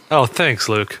worst. Oh, thanks,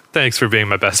 Luke. Thanks for being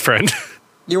my best friend.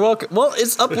 You're welcome. Well,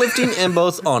 it's uplifting and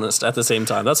both honest at the same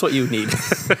time. That's what you need.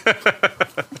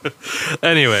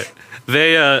 Anyway,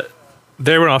 they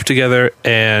run off together,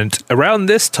 and around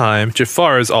this time,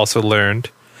 Jafar has also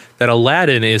learned that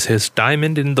Aladdin is his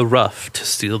diamond in the rough to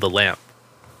steal the lamp.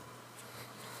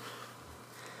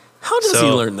 How does he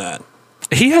learn that?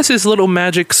 He has his little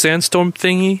magic sandstorm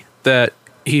thingy that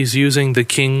he's using the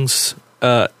king's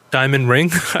diamond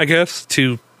ring, I guess,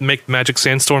 to make the magic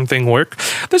sandstorm thing work.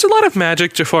 There's a lot of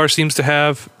magic Jafar seems to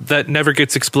have that never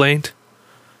gets explained.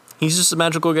 He's just a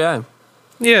magical guy.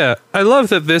 Yeah, I love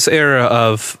that this era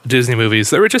of Disney movies,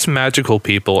 there were just magical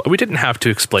people. We didn't have to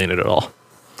explain it at all.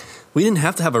 We didn't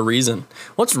have to have a reason.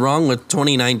 What's wrong with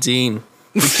 2019?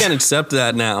 We can't accept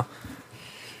that now.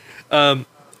 Have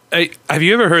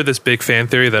you ever heard this big fan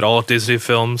theory that all Disney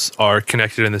films are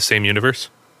connected in the same universe?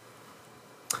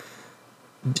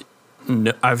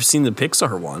 No, I've seen the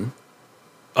Pixar one.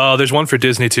 There's one for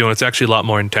Disney too, and it's actually a lot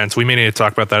more intense. We may need to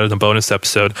talk about that in a bonus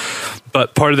episode.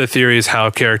 But part of the theory is how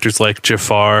characters like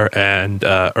Jafar and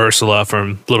Ursula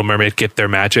from Little Mermaid get their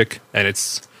magic, and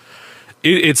it's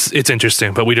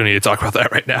interesting. But we don't need to talk about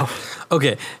that right now.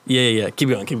 Okay, yeah. Keep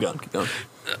going.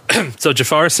 So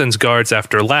Jafar sends guards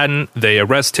after Aladdin. They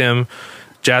arrest him.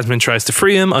 Jasmine tries to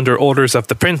free him under orders of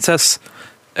the princess,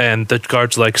 and the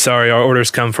guards are like, "Sorry, our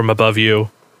orders come from above you,"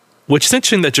 which is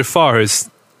interesting that Jafar is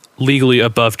legally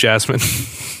above Jasmine.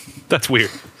 That's weird.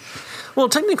 Well,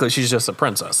 technically, she's just a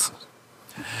princess.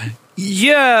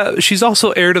 Yeah, she's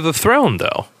also heir to the throne,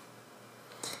 though.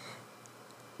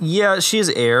 Yeah, she is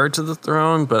heir to the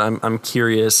throne, but I'm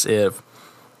curious if...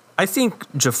 I think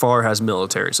Jafar has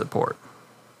military support.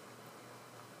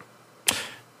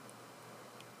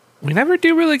 We never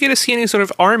do really get to see any sort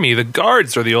of army. The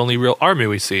guards are the only real army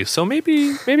we see, so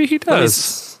maybe he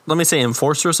does. Let me say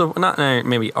enforcer, so not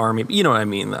maybe army, but you know what I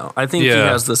mean, though. I think he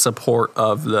has the support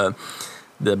of the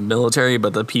military,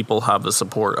 but the people have the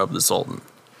support of the Sultan.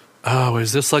 Oh,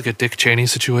 is this like a Dick Cheney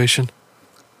situation?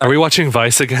 Are we watching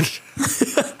Vice again?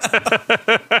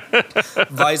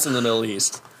 Vice in the Middle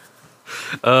East.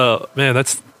 Oh, man,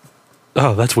 that's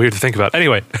weird to think about.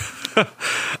 Anyway,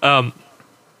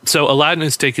 so Aladdin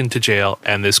is taken to jail,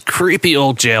 and this creepy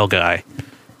old jail guy,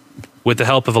 with the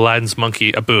help of Aladdin's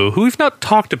monkey, Abu, who we've not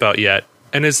talked about yet,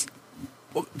 and is...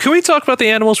 Can we talk about the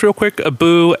animals real quick?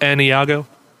 Abu and Iago?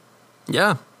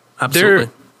 Yeah, absolutely.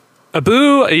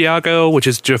 Abu, Iago, which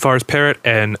is Jafar's parrot,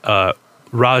 and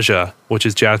Raja, which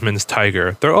is Jasmine's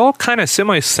tiger. They're all kind of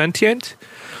semi-sentient,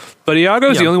 but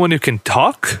Iago's the only one who can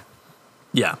talk.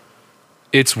 Yeah.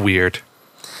 It's weird.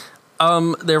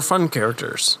 They're fun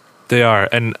characters. They are,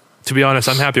 and to be honest,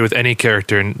 I'm happy with any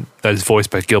character that is voiced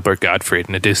by Gilbert Gottfried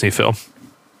in a Disney film.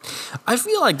 I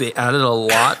feel like they added a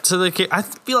lot to the... I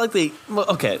feel like they... Well,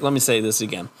 okay, let me say this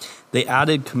again. They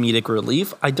added comedic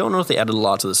relief. I don't know if they added a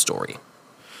lot to the story.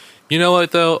 You know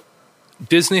what, though?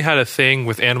 Disney had a thing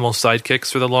with animal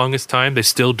sidekicks for the longest time. They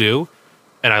still do,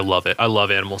 and I love it. I love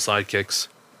animal sidekicks.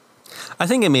 I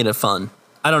think it made it fun.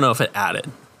 I don't know if it added.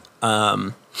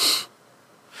 But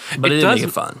it did make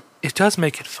it fun. It does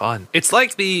make it fun. It's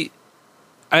like the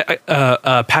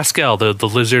Pascal, the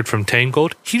lizard from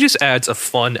Tangled. He just adds a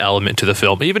fun element to the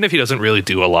film, even if he doesn't really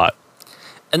do a lot.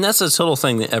 And that's a total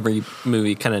thing that every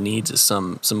movie kind of needs, is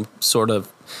some sort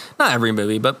of... Not every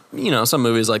movie, but, you know, some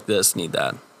movies like this need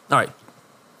that. All right.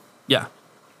 Yeah.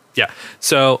 Yeah.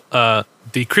 So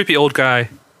the creepy old guy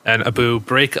and Abu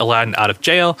break Aladdin out of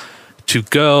jail to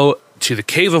go to the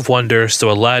Cave of Wonder so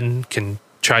Aladdin can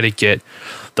try to get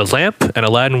the lamp, and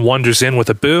Aladdin wanders in with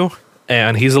Abu,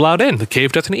 and he's allowed in. The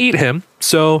cave doesn't eat him,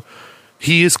 so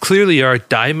he is clearly our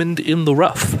diamond in the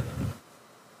rough.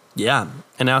 Yeah,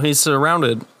 and now he's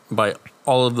surrounded by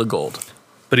all of the gold.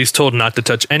 But he's told not to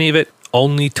touch any of it,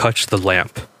 only touch the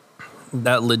lamp.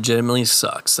 That legitimately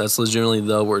sucks. That's legitimately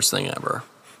the worst thing ever.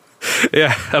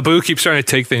 Yeah, Abu keeps trying to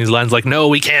take things. Aladdin's like, no,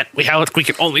 we can't. We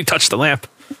can only touch the lamp.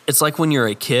 It's like when you're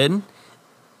a kid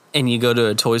and you go to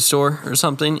a toy store or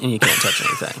something and you can't touch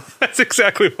anything. That's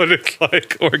exactly what it's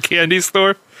like. Or a candy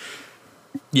store.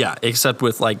 Yeah, except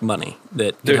with like money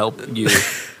that can help you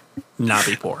not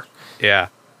be poor. Yeah.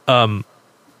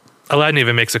 Aladdin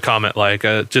even makes a comment like,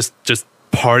 just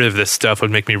part of this stuff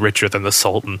would make me richer than the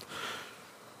Sultan.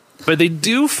 But they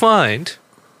do find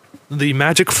the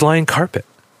magic flying carpet.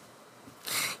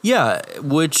 Yeah,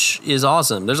 which is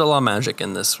awesome. There's a lot of magic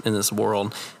in this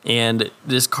world, and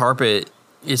this carpet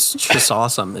is just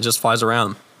awesome. It just flies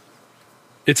around.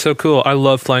 It's so cool. I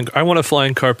love flying. I want a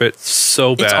flying carpet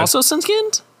so bad. It's also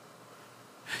sentient?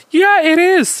 Yeah, it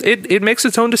is. It makes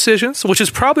its own decisions, which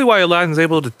is probably why Aladdin's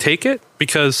able to take it,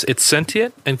 because it's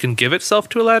sentient and can give itself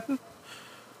to Aladdin.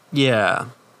 Yeah,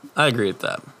 I agree with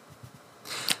that.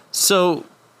 So,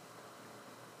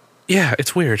 yeah,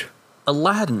 it's weird.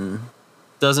 Aladdin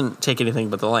doesn't take anything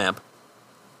but the lamp,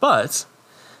 but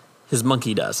his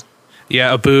monkey does.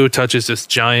 Yeah, Abu touches this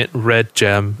giant red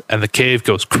gem, and the cave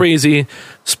goes crazy,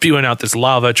 spewing out this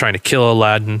lava, trying to kill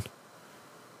Aladdin.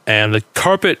 And the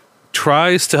carpet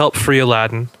tries to help free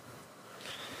Aladdin.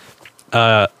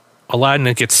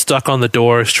 Aladdin gets stuck on the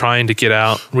doors, trying to get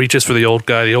out, reaches for the old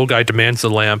guy. The old guy demands the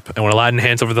lamp, and when Aladdin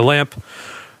hands over the lamp,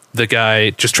 the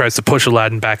guy just tries to push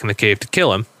Aladdin back in the cave to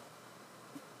kill him.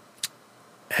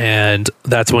 And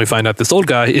that's when we find out this old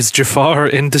guy is Jafar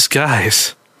in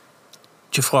disguise.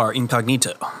 Jafar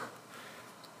incognito.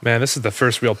 Man, this is the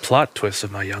first real plot twist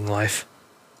of my young life.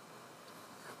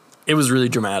 It was really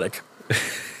dramatic.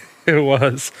 It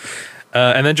was.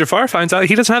 And then Jafar finds out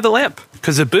he doesn't have the lamp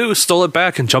because Abu stole it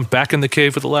back and jumped back in the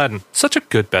cave with Aladdin. Such a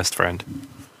good best friend.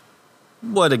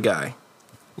 What a guy.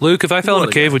 Luke, if I fell in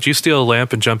a cave, would you steal a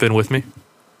lamp and jump in with me?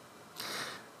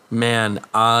 Man,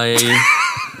 I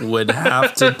would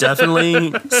have to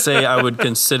definitely say I would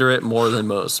consider it more than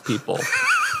most people.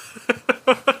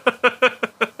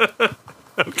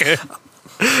 Okay.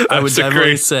 I would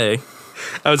definitely say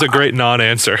that was a great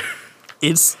non-answer.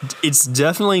 It's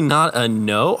definitely not a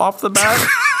no off the bat.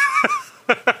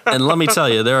 And let me tell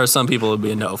you, there are some people it would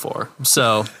be a no for.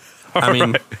 So, I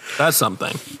mean, that's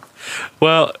something.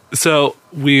 Well, so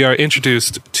we are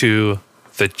introduced to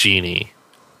the genie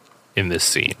in this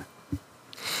scene.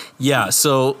 Yeah,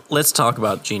 so let's talk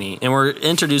about Genie. And we're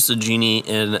introduced to Genie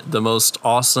in the most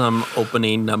awesome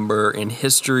opening number in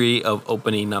history of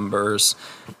opening numbers.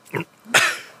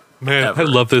 Man, ever. I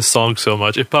love this song so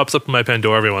much. It pops up in my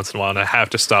Pandora every once in a while, and I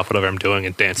have to stop whatever I'm doing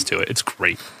and dance to it. It's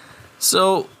great.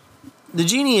 So, the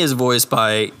Genie is voiced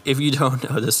by, if you don't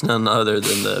know this, none other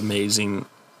than the amazing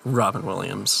Robin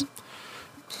Williams.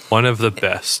 One of the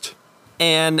best.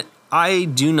 And I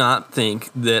do not think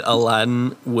that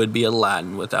Aladdin would be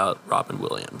Aladdin without Robin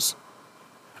Williams.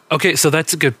 Okay, so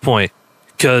that's a good point,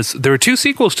 because there were 2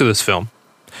 sequels to this film.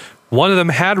 One of them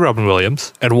had Robin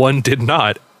Williams, and one did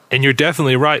not. And you're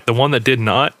definitely right. The one that did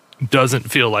not doesn't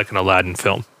feel like an Aladdin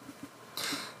film.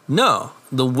 No,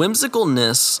 the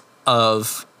whimsicalness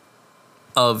of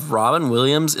Robin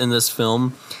Williams in this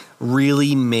film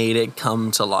really made it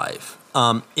come to life.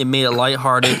 It made it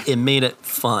lighthearted. It made it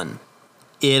fun.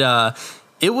 It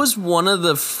was one of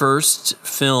the first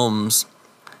films,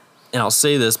 and I'll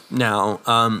say this now,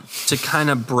 to kind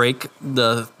of break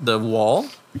the wall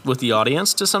with the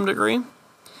audience to some degree.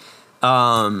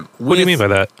 What do you mean by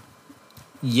that?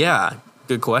 Yeah,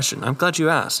 good question. I'm glad you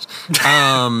asked.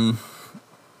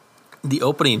 The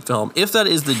opening film, if that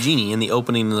is the Genie in the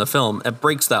opening of the film, it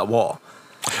breaks that wall.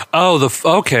 Oh,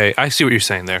 okay. I see what you're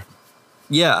saying there.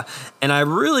 Yeah, and I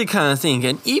really kind of think,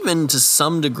 and even to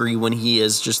some degree when he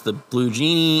is just the blue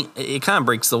genie, it kind of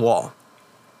breaks the wall.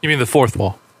 You mean the 4th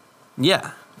wall?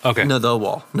 Yeah. Okay. No, the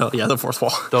wall. No, yeah, the 4th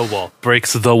wall. The wall.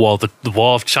 Breaks the wall. The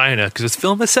wall of China, because this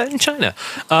film is set in China.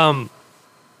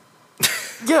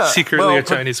 Yeah. Secretly a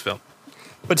Chinese film.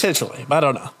 Potentially. I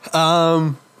don't know.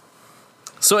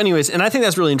 So anyways, and I think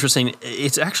that's really interesting.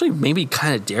 It's actually maybe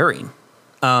kind of daring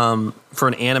for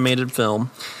an animated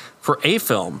film. For a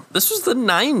film, this was the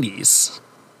 90s.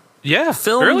 Yeah,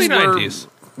 Films early 90s.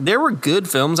 There were good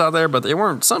films out there, but they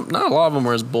weren't not a lot of them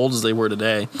were as bold as they were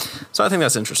today. So I think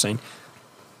that's interesting.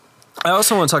 I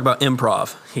also want to talk about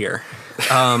improv here.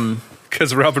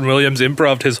 Because Robin Williams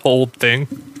improv'd his whole thing.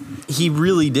 He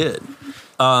really did.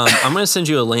 I'm going to send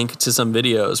you a link to some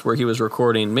videos where he was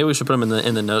recording. Maybe we should put them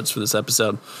in the notes for this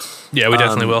episode. Yeah, we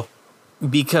definitely will.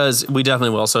 Because we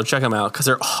definitely will. So check them out because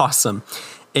they're awesome.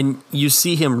 And you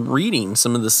see him reading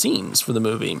some of the scenes for the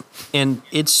movie. And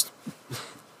it's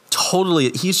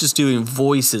totally, he's just doing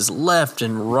voices left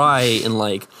and right and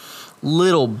like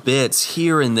little bits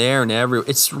here and there and everywhere.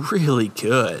 It's really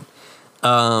good.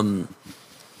 And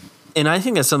I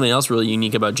think that's something else really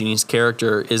unique about Genie's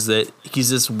character is that he's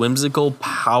this whimsical,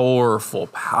 powerful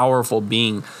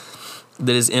being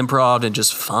that is improv and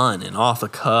just fun and off the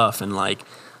cuff and like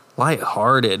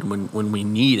lighthearted when we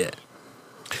need it.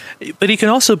 But he can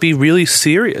also be really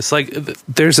serious. Like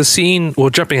there's a scene, well,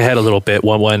 jumping ahead a little bit,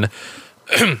 when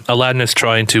Aladdin is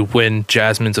trying to win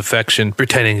Jasmine's affection,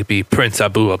 pretending to be Prince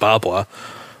Abu Ababwa.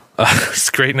 It's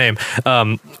a great name.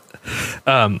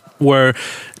 Where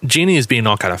Genie is being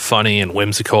all kind of funny and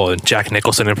whimsical and Jack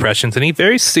Nicholson impressions, and he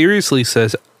very seriously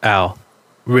says, Al,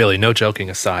 really, no joking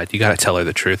aside, you got to tell her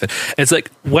the truth. And it's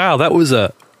like, wow, that was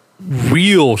a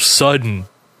real sudden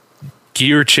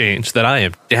gear change that I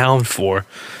am down for.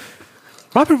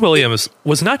 Robin Williams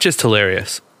was not just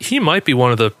hilarious. He might be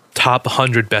one of the top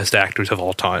 100 best actors of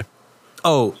all time.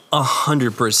 Oh,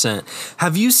 100%.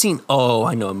 Have you seen... Oh,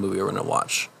 I know a movie we're going to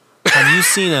watch. Have you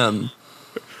seen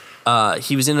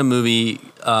he was in a movie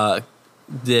that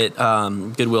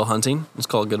Good Will Hunting. It's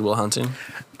called Good Will Hunting.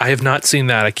 I have not seen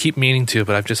that. I keep meaning to,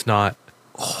 but I've just not.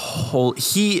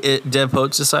 Dead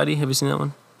Poets Society. Have you seen that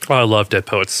one? Oh, I love Dead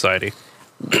Poets Society.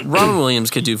 Robin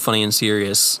Williams could do funny and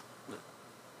serious.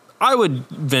 I would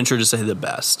venture to say the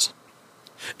best.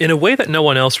 In a way that no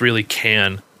one else really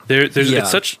can.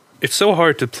 It's so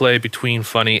hard to play between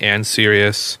funny and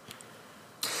serious.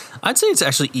 I'd say it's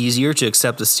actually easier to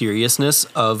accept the seriousness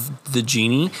of the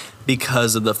genie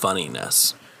because of the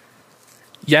funniness.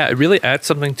 Yeah, it really adds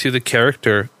something to the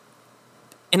character.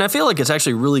 And I feel like it's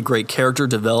actually really great character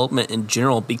development in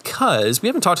general because we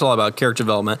haven't talked a lot about character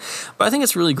development, but I think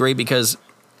it's really great because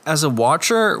as a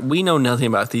watcher, we know nothing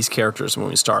about these characters when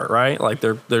we start, right? Like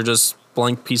they're just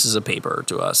blank pieces of paper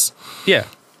to us. Yeah.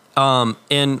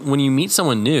 And when you meet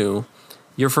someone new,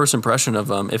 your first impression of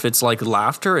them, if it's like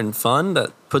laughter and fun,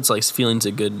 that puts like feelings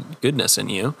of goodness in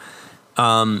you.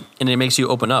 And it makes you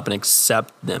open up and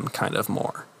accept them kind of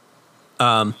more.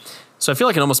 So I feel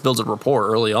like it almost builds a rapport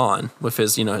early on with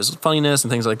his funniness and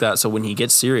things like that. So when he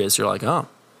gets serious, you're like, oh,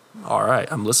 all right,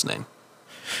 I'm listening.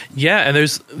 Yeah, and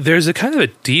there's a kind of a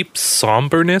deep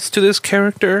somberness to this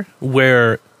character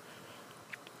where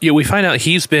we find out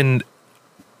he's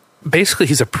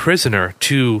a prisoner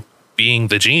to being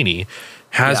the genie,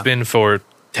 has been for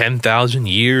 10,000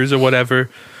 years or whatever.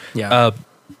 Yeah.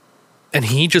 And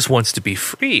he just wants to be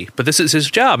free, but this is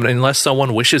his job. And unless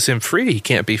someone wishes him free, he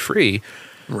can't be free.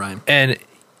 Right. And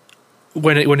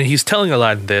when he's telling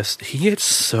Aladdin this, he gets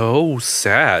so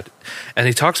sad. And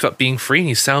he talks about being free, and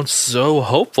he sounds so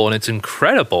hopeful, and it's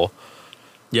incredible.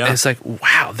 Yeah. And it's like,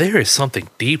 wow, there is something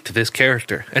deep to this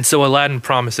character. And so Aladdin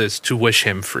promises to wish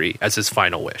him free as his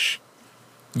final wish.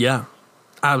 Yeah,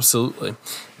 absolutely.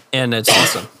 And it's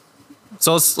awesome.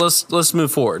 So let's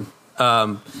move forward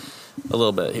a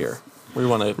little bit here. Where do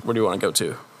you want to go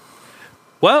to?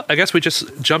 Well, I guess we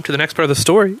just jump to the next part of the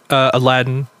story.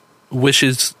 Aladdin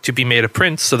wishes to be made a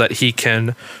prince so that he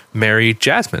can marry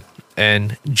Jasmine.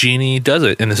 And Genie does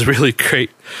it in this really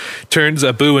great, turns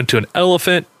Abu into an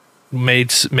elephant,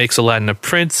 makes Aladdin a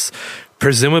prince,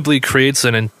 presumably creates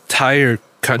an entire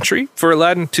country for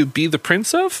Aladdin to be the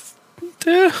prince of.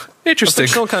 Interesting. A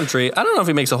fictional country. I don't know if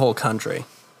he makes a whole country.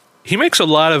 He makes a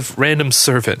lot of random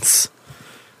servants.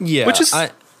 Yeah. Which is...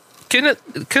 Can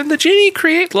the genie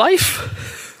create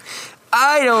life?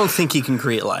 I don't think he can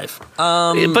create life.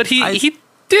 But he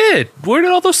did. Where did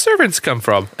all those servants come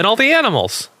from? And all the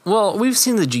animals? Well, we've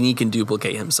seen the genie can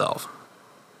duplicate himself.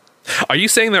 Are you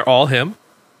saying they're all him?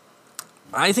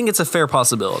 I think it's a fair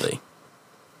possibility.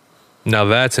 Now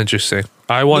that's interesting.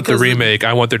 I want the remake.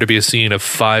 I want there to be a scene of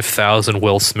 5,000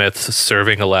 Will Smiths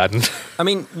serving Aladdin. I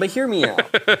mean, but hear me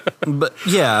out.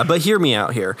 but hear me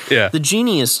out here. Yeah. The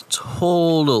genie is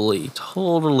totally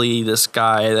this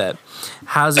guy that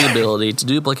has the ability to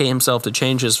duplicate himself, to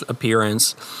change his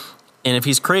appearance. And if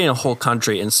he's creating a whole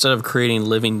country instead of creating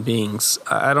living beings,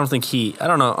 I don't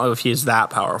know if he is that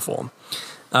powerful.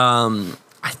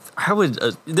 I would.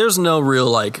 There's no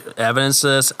real evidence to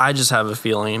this. I just have a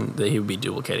feeling that he would be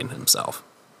duplicating himself.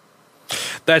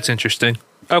 That's interesting.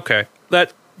 Okay,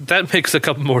 that makes a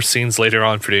couple more scenes later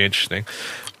on pretty interesting.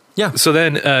 Yeah. So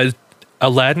then,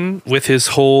 Aladdin, with his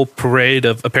whole parade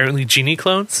of apparently genie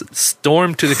clones,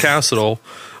 stormed to the castle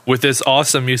with this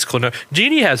awesome musical number.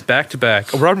 Genie has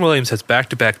back-to-back. Robin Williams has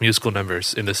back-to-back musical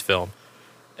numbers in this film,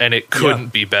 and it couldn't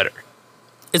be better.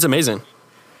 It's amazing.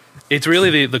 It's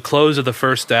really the close of the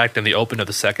first act and the open of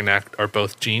the second act are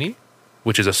both Genie,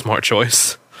 which is a smart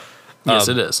choice. Yes,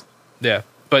 it is. Yeah,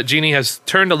 but Genie has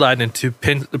turned Aladdin into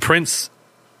Prince.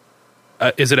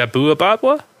 Is it Abu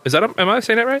Ababwa? Am I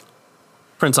saying that right?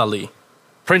 Prince Ali.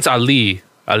 Prince Ali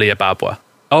Ababwa.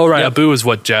 Oh right, yep. Abu is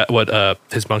what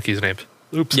his monkey's named.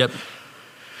 Oops. Yep.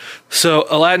 So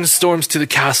Aladdin storms to the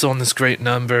castle on this great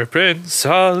number, Prince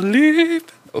Ali.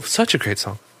 Oh, such a great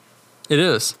song. It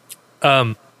is.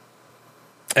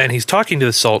 And he's talking to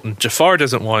the Sultan. Jafar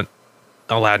doesn't want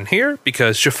Aladdin here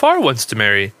because Jafar wants to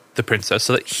marry the princess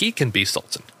so that he can be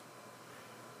Sultan.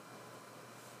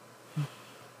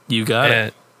 You got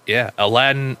it. Yeah,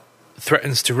 Aladdin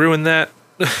threatens to ruin that.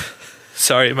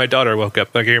 Sorry, my daughter woke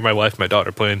up. I can hear my wife and my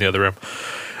daughter playing in the other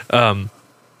room.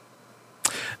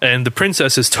 And the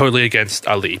princess is totally against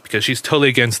Ali because she's totally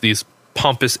against these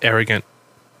pompous, arrogant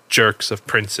jerks of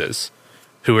princes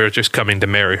who are just coming to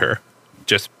marry her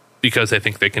just because they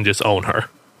think they can just own her.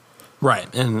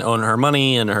 Right, and own her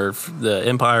money and the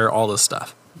empire, all this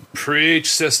stuff.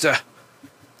 Preach, sister.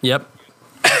 Yep.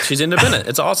 She's independent.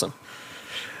 It's awesome.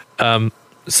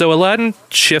 So Aladdin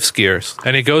shifts gears,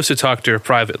 and he goes to talk to her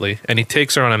privately, and he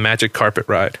takes her on a magic carpet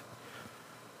ride.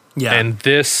 Yeah. And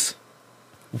this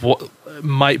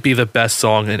might be the best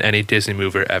song in any Disney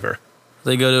movie ever.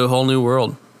 They go to a whole new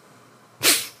world.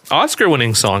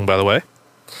 Oscar-winning song, by the way.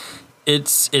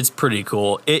 It's pretty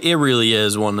cool. It really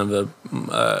is one of the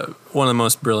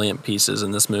most brilliant pieces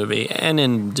in this movie and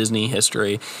in Disney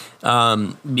history,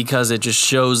 because it just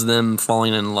shows them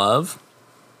falling in love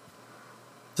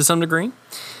to some degree,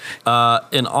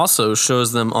 and also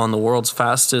shows them on the world's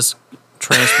fastest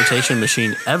transportation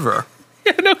machine ever.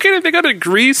 Yeah, no kidding. They go to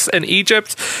Greece and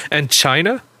Egypt and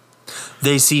China.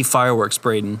 They see fireworks,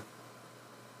 Braden.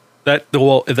 At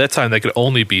that time, that could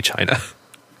only be China.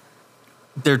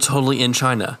 They're totally in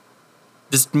China.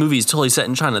 This movie is totally set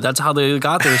in China. That's how they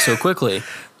got there so quickly.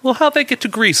 Well, how'd they get to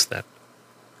Greece then?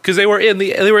 Because they were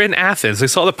in Athens. They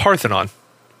saw the Parthenon.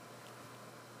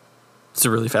 It's a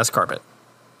really fast carpet.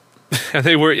 And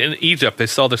they were in Egypt. They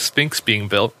saw the Sphinx being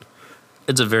built.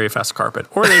 It's a very fast carpet.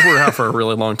 Or they were out for a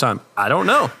really long time. I don't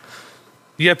know.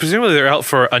 Yeah, presumably they're out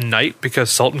for a night because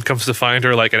Sultan comes to find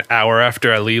her like an hour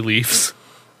after Ali leaves.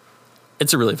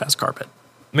 It's a really fast carpet.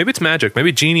 Maybe it's magic.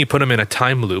 Maybe Genie put him in a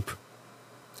time loop.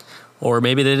 Or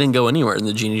maybe they didn't go anywhere and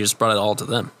the genie just brought it all to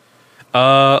them.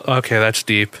 Okay, that's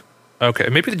deep. Okay,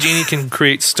 maybe the genie can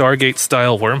create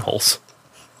Stargate-style wormholes.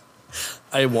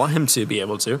 I want him to be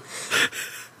able to.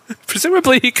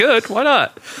 Presumably he could. Why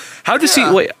not? How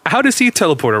does he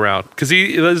teleport around? Because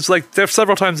there's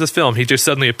several times in this film, he just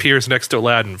suddenly appears next to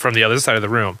Aladdin from the other side of the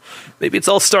room. Maybe it's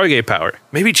all Stargate power.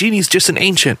 Maybe Genie's just an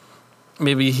ancient.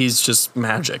 Maybe he's just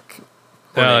magic.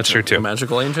 Yeah, that's true too. A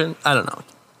magical ancient? I don't know.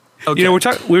 Okay. You know,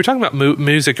 we were talking about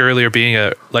music earlier being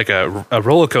a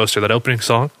roller coaster, that opening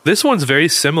song. This one's very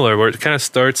similar, where it kind of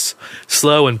starts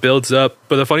slow and builds up.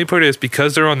 But the funny part is,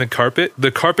 because they're on the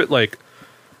carpet like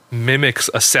mimics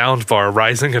a sound bar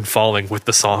rising and falling with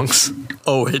the songs.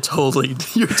 Oh, you're totally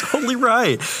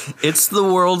right. It's the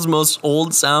world's most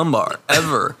old sound bar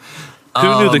ever.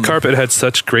 Who knew the carpet had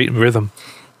such great rhythm?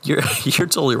 You're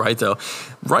totally right, though.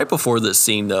 Right before this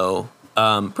scene, though,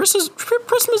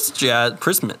 Christmas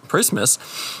Jasmine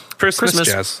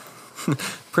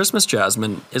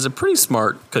is a pretty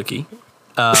smart cookie,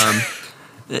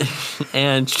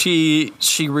 and she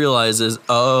realizes,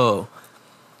 oh,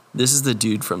 this is the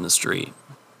dude from the street.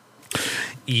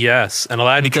 Yes, and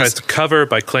Aladdin tries to cover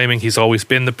by claiming he's always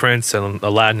been the prince, and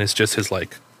Aladdin is just his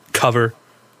cover.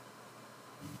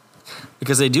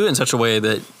 Because they do it in such a way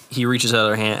that he reaches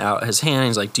out his hand, and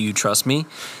he's like, "Do you trust me?"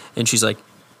 And she's like,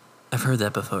 "I've heard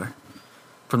that before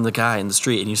from the guy in the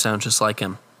street, and you sound just like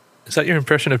him." Is that your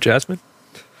impression of Jasmine?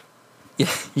 Yeah.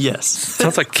 Yes.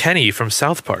 Sounds like Kenny from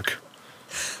South Park.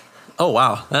 Oh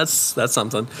wow, that's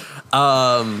something.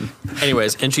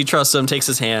 Anyways, and she trusts him, takes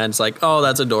his hand. It's like, oh,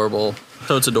 that's adorable.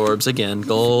 Totes adorbs again,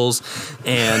 goals,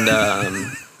 and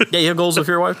yeah, you have goals with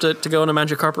your wife to go on a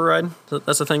magic carpet ride.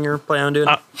 That's the thing you're planning on doing.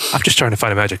 I'm just trying to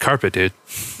find a magic carpet, dude.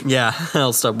 Yeah,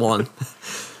 that's step one.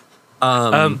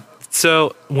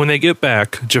 So when they get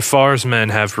back, Jafar's men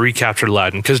have recaptured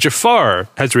Aladdin because Jafar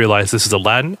has realized this is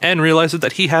Aladdin and realizes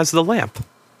that he has the lamp.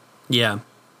 Yeah.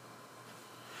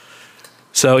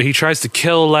 So he tries to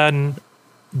kill Aladdin.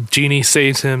 Genie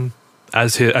saves him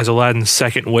as Aladdin's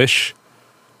second wish.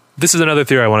 This is another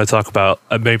theory I want to talk about,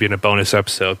 maybe in a bonus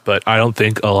episode, but I don't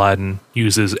think Aladdin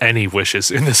uses any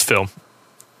wishes in this film.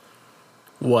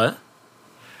 What?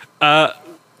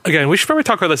 Again, we should probably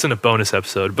talk about this in a bonus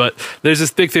episode, but there's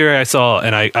this big theory I saw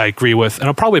and I agree with, and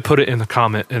I'll probably put it in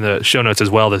the show notes as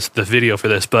well, the video for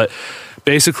this, but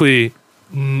basically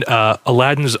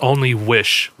Aladdin's only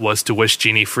wish was to wish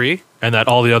Genie free, and that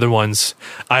all the other ones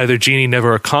either Genie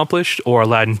never accomplished or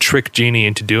Aladdin tricked Genie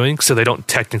into doing, so they don't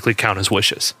technically count as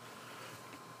wishes.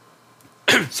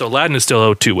 So Aladdin is still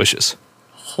owed 2 wishes.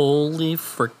 Holy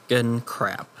freaking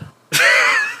crap.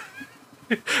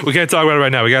 We can't talk about it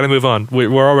right now. We got to move on.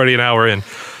 We're already an hour in.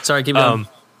 Sorry, keep going.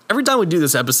 Every time we do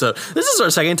this episode, this is our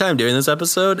second time doing this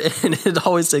episode, and it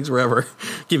always takes forever.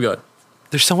 Keep going.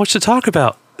 There's so much to talk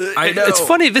about. I know. It's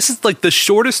funny. This is like the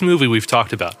shortest movie we've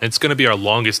talked about. It's going to be our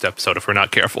longest episode if we're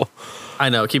not careful. I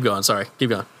know. Keep going. Sorry. Keep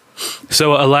going.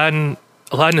 So Aladdin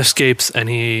escapes, and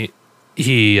he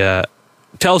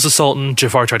tells the Sultan,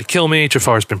 Jafar tried to kill me.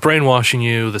 Jafar's been brainwashing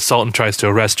you. The Sultan tries to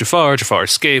arrest Jafar. Jafar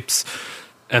escapes.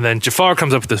 And then Jafar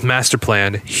comes up with this master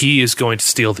plan. He is going to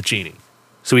steal the genie.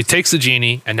 So he takes the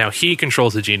genie, and now he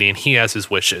controls the genie, and he has his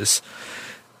wishes.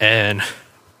 And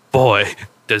boy,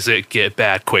 does it get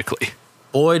bad quickly.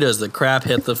 Boy, does the crap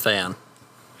hit the fan.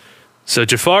 So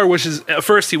Jafar wishes, at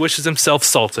first he wishes himself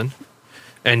Sultan.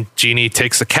 And Genie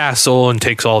takes the castle and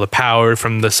takes all the power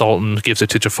from the Sultan, gives it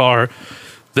to Jafar.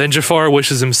 Then Jafar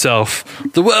wishes himself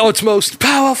the world's most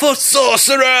powerful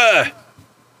sorcerer!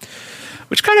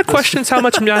 Which kind of questions how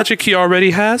much magic he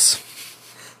already has.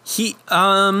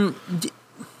 Yeah.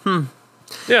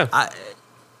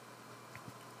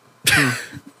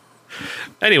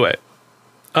 Anyway.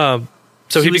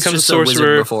 So he becomes a sorcerer. A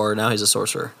wizard before, now he's a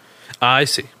sorcerer. I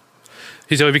see.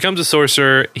 So he becomes a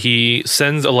sorcerer. He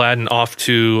sends Aladdin off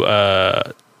to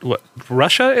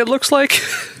Russia, it looks like?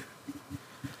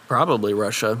 Probably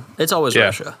Russia. It's always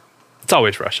Russia. It's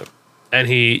always Russia. And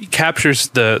he captures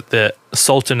the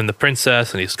Sultan and the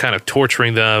princess, and he's kind of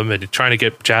torturing them and trying to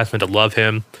get Jasmine to love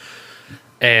him.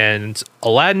 And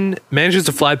Aladdin manages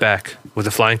to fly back with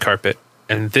a flying carpet.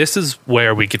 And this is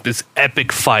where we get this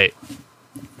epic fight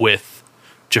with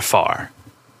Jafar.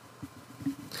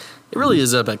 It really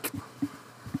is epic.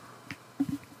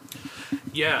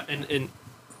 Yeah, and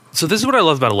so this is what I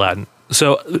love about Aladdin.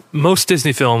 So most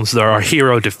Disney films, our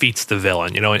hero defeats the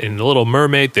villain. You know, in The Little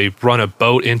Mermaid, they run a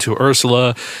boat into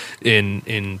Ursula.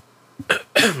 In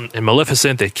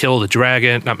Maleficent, they kill the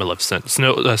dragon. Not Maleficent.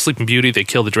 Sleeping Beauty, they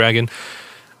kill the dragon.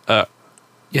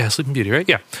 Sleeping Beauty, right?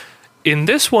 Yeah. In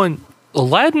this one,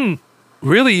 Aladdin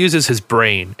really uses his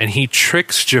brain, and he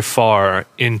tricks Jafar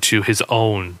into his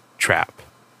own trap.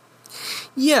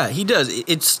 Yeah, he does.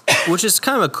 Which is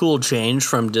kind of a cool change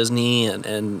from Disney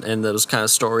and those kind of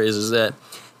stories, is that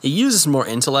it uses more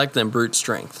intellect than brute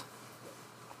strength.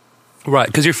 Right,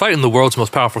 because you're fighting the world's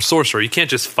most powerful sorcerer. You can't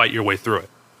just fight your way through it.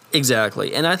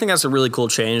 Exactly. And I think that's a really cool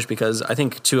change, because I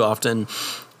think too often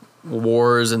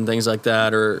wars and things like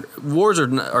that are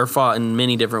fought in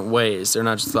many different ways. They're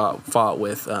not just fought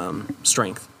with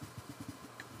strength.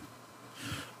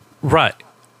 Right.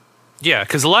 Yeah,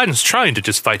 because Aladdin's trying to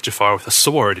just fight Jafar with a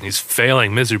sword, and he's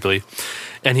failing miserably.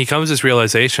 And he comes to this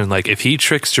realization, like, if he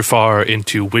tricks Jafar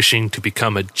into wishing to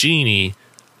become a genie,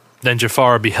 then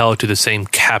Jafar will be held to the same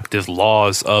captive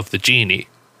laws of the genie.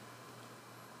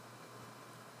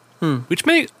 Which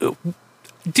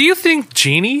do you think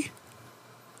Genie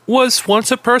was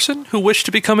once a person who wished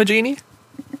to become a genie?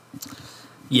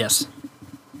 Yes,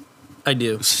 I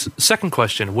do. Second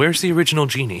question, where's the original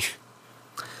genie?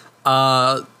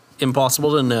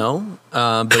 Impossible to know,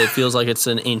 but it feels like it's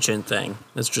an ancient thing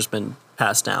that's just been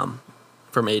passed down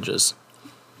from ages.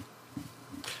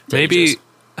 Maybe.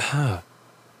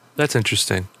 That's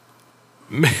interesting.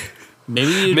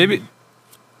 Maybe.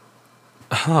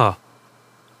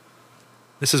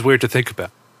 This is weird to think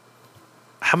about.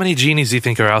 How many genies do you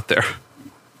think are out there?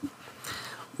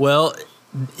 Well,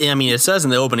 I mean, it says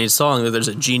in the opening song that there's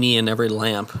a genie in every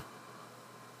lamp.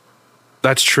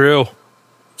 That's true.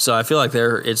 So I feel like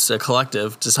it's a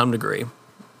collective to some degree.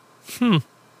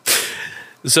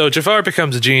 So Jafar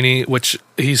becomes a genie, which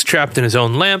he's trapped in his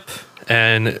own lamp,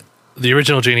 and the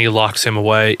original genie locks him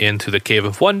away into the Cave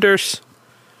of Wonders.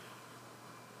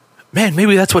 Man,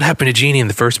 maybe that's what happened to Genie in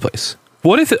the first place.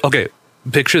 What if okay,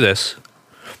 picture this.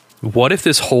 What if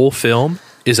this whole film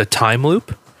is a time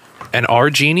loop, and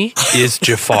our genie is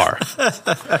Jafar,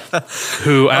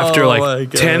 who after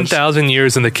 10,000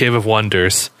 years in the Cave of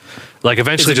Wonders,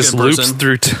 eventually just loops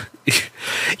through.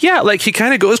 Yeah, he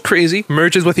kind of goes crazy,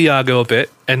 merges with Iago a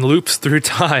bit, and loops through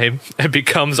time and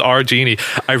becomes our genie.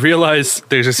 I realize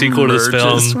there's a sequel to this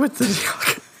film.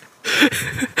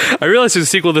 I realize there's a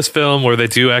sequel to this film where they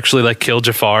do actually kill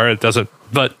Jafar. It doesn't,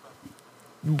 but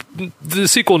the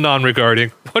sequel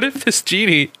non-regarding. What if this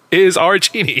genie is our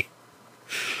genie?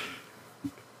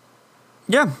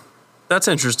 Yeah, that's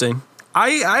interesting.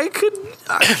 I could.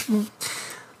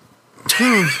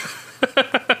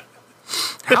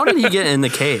 How did he get in the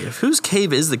cave? Whose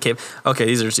cave is the cave? Okay,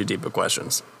 these are too deep of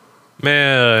questions.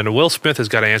 Man, Will Smith has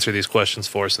got to answer these questions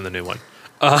for us in the new one.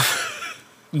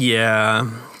 Yeah.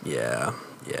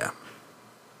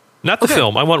 Not the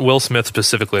film. I want Will Smith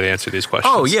specifically to answer these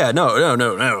questions. Oh, yeah.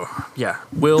 No. Yeah.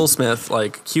 Will Smith,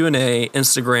 Q&A,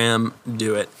 Instagram,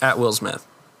 do it. At Will Smith.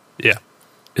 Yeah.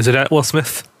 Is it at Will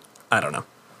Smith? I don't know.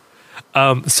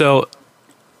 So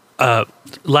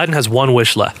Aladdin has one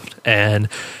wish left, and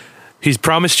he's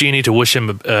promised Genie to wish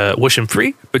him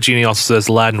free, but Genie also says,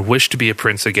 Aladdin, wish to be a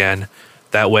prince again.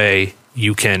 That way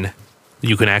you can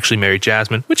actually marry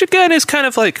Jasmine, which again is kind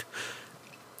of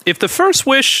if the first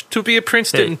wish to be a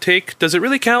prince didn't take, does it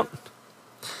really count?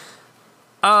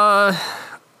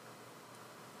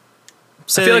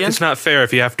 Say I feel like it's not fair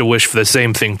if you have to wish for the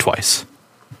same thing twice.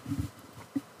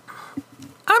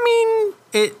 I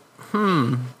mean,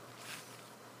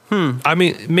 I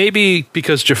mean, maybe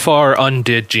because Jafar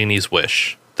undid Genie's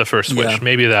wish, the first wish. Yeah.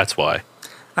 Maybe that's why.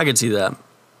 I could see that.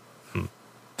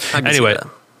 Anyway,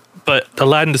 but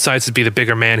Aladdin decides to be the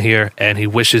bigger man here, and he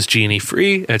wishes Genie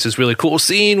free. And it's this really cool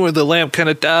scene where the lamp kind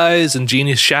of dies and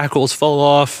Genie's shackles fall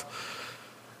off,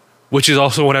 which is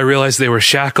also when I realized they were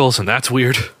shackles, and that's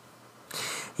weird.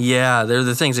 Yeah, they're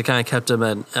the things that kind of kept him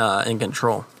in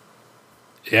control.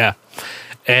 Yeah.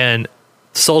 And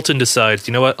Sultan decides,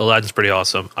 you know what? Aladdin's pretty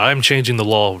awesome. I'm changing the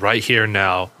law right here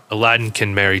now. Aladdin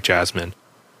can marry Jasmine.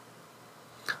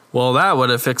 Well, that would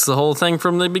have fixed the whole thing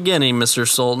from the beginning, Mr.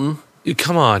 Sultan.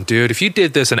 Come on, dude. If you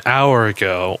did this an hour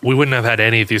ago, we wouldn't have had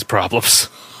any of these problems.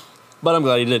 But I'm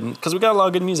glad he didn't, because we got a lot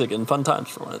of good music and fun times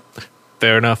from it.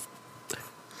 Fair enough.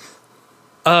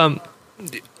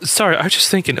 Sorry, I was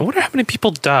just thinking, I wonder how many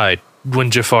people died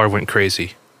when Jafar went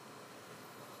crazy.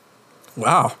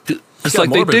 Wow. It's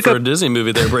like they dig for up a Disney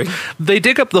movie there, Bree. they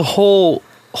dig up the whole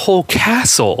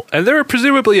castle, and there are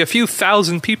presumably a few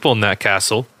thousand people in that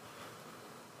castle.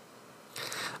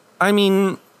 I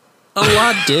mean, a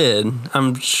lot did,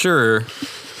 I'm sure.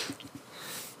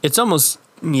 It's almost,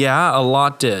 yeah, a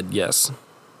lot did, yes.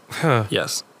 Huh.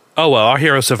 Yes. Oh well, our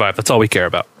hero survived. That's all we care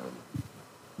about.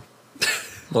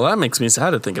 Well, that makes me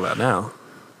sad to think about now.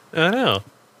 I know.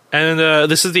 And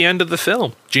this is the end of the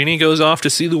film. Genie goes off to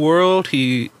see the world.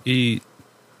 He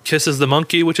kisses the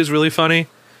monkey, which is really funny.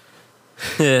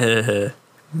 That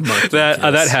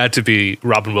had to be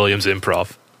Robin Williams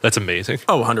improv. That's amazing.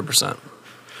 Oh, 100%.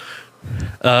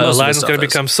 Aladdin's going to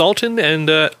become Sultan,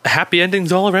 and happy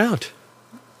endings all around.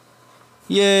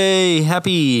 Yay,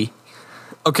 happy.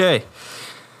 Okay.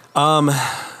 I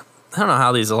don't know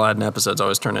how these Aladdin episodes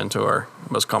always turn into our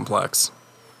most complex.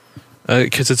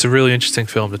 Because it's a really interesting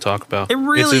film to talk about. It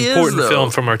really is, It's an important though. film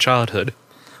from our childhood.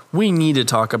 We need to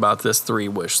talk about this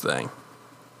 3-wish thing.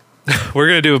 We're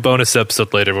going to do a bonus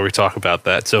episode later where we talk about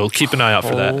that, so keep an eye out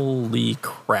for that. Holy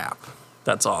crap.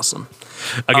 That's awesome.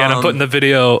 Again, I'm putting the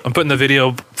video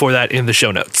for that in the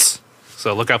show notes.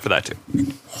 So look out for that too.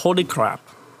 Holy crap.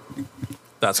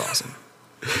 That's awesome.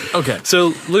 Okay.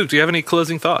 So, Luke, do you have any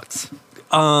closing thoughts?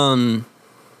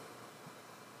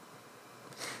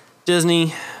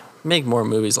 Disney, make more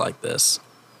movies like this.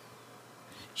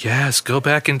 Yes, go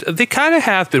back and they kind of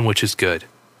have been, which is good.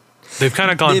 They've kind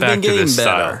of gone back to this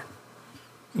style.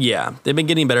 Yeah, they've been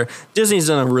getting better. Disney's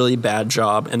done a really bad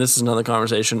job, and this is another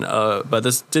conversation. But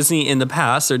this Disney in the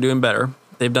past, they're doing better.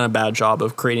 They've done a bad job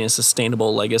of creating a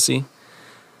sustainable legacy.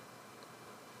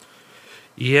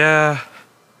 Yeah,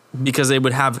 because they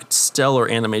would have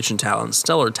stellar animation talent,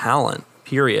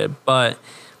 period. But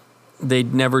they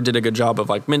never did a good job of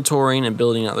like mentoring and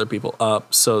building other people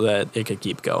up so that it could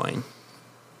keep going.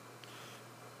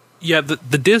 Yeah,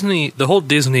 the whole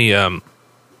Disney,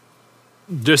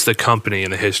 just the company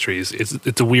and the histories,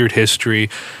 it's a weird history.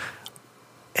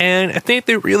 And I think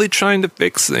they're really trying to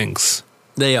fix things.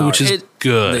 They are. Which is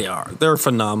good. They are. They're a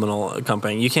phenomenal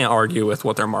company. You can't argue with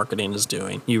what their marketing is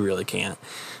doing. You really can't.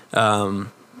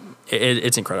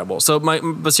 It's incredible.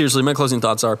 But seriously, my closing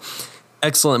thoughts are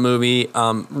excellent movie.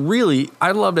 Really,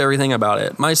 I loved everything about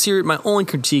it. My only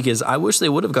critique is I wish they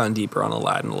would have gone deeper on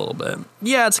Aladdin a little bit.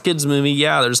 Yeah, it's a kids movie.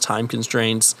 Yeah, there's time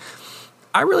constraints.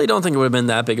 I really don't think it would have been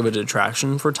that big of a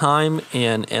detraction for time,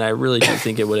 and I really do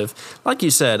think it would have, like you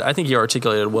said, I think you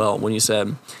articulated well when you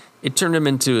said it turned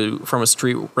him from a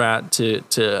street rat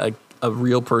to a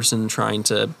real person trying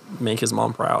to make his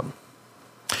mom proud.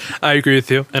 I agree with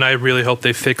you, and I really hope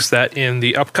they fix that in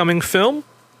the upcoming film,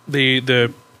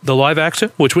 the live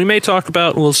action, which we may talk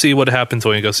about. We'll see what happens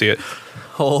when we go see it.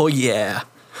 Oh yeah,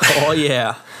 oh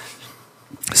yeah.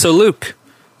 So Luke,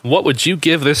 what would you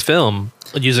give this film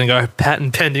using our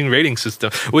patent pending rating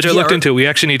system? Which I looked into. We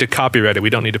actually need to copyright it. We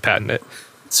don't need to patent it.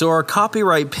 So our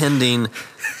copyright pending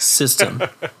system.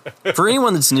 For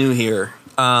anyone that's new here,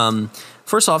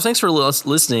 first off, thanks for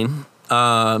listening.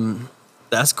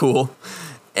 That's cool.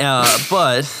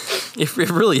 But it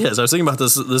really is. I was thinking about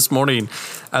this morning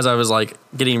as I was like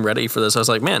getting ready for this. I was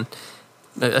like, man,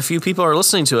 a few people are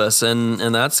listening to us,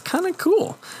 and that's kind of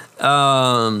cool.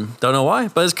 Don't know why,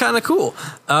 but it's kind of cool.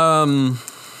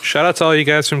 Shout out to all you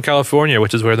guys from California,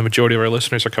 which is where the majority of our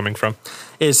listeners are coming from.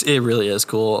 It really is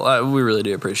cool. We really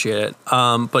do appreciate it.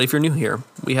 But if you're new here,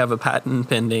 we have a patent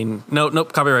pending.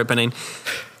 Nope, copyright pending.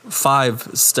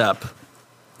 5-step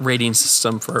rating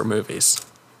system for movies.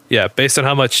 Yeah, based on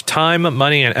how much time,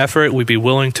 money, and effort we'd be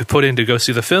willing to put in to go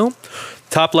see the film.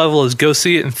 Top level is go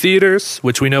see it in theaters,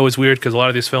 which we know is weird because a lot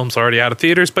of these films are already out of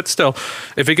theaters, but still,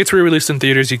 if it gets re-released in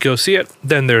theaters, you go see it.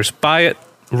 Then there's buy it,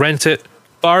 rent it,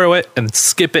 borrow it, and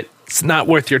skip it. It's not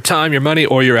worth your time, your money,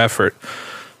 or your effort.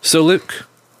 So, Luke,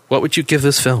 what would you give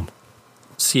this film?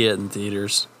 See it in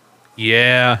theaters.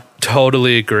 Yeah,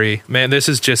 totally agree. Man, it's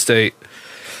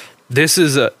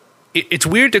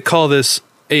weird to call this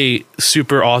a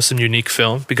super awesome, unique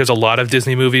film because a lot of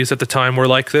Disney movies at the time were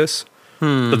like this,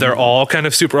 but they're all kind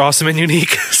of super awesome and unique.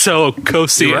 So go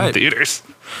see it in theaters.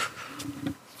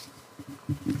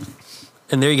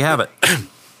 And there you have it.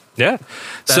 Yeah.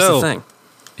 That's the thing.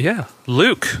 Yeah.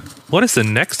 Luke, what is the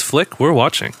next flick we're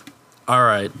watching? All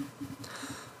right.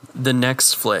 The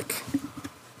next flick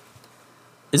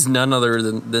is none other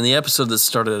than the episode that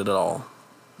started it all.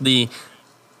 The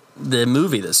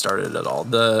movie that started it all.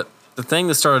 The thing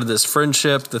that started this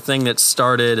friendship, the thing that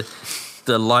started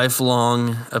the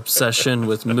lifelong obsession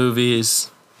with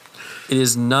movies. It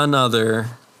is none other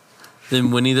than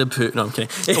Winnie the Pooh. No, I'm kidding.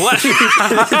 What?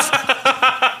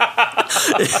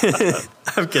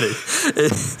 I'm kidding.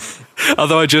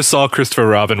 Although I just saw Christopher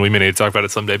Robin, we may need to talk about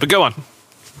it someday. But go on.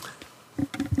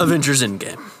 Avengers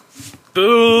Endgame.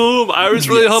 Boom! I was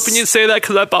really hoping you'd say that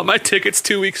because I bought my tickets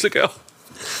 2 weeks ago.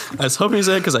 I was hoping you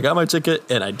said because I got my ticket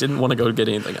and I didn't want to go get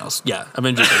anything else. Yeah,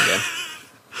 Avengers Endgame.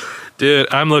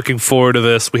 Dude, I'm looking forward to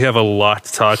this. We have a lot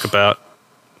to talk about.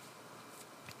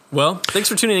 Well, thanks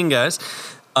for tuning in, guys.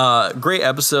 Great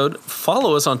episode.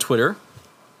 Follow us on Twitter.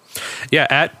 Yeah,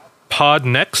 at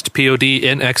PodNext,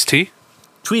 PODNXT.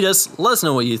 Tweet us. Let us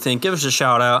know what you think. Give us a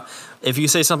shout out. If you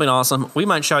say something awesome, we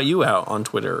might shout you out on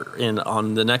Twitter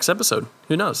on the next episode.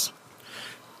 Who knows?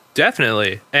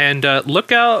 Definitely. And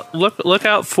look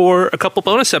out for a couple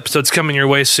bonus episodes coming your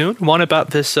way soon. One about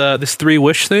this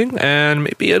 3-wish thing, and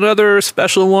maybe another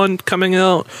special one coming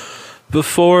out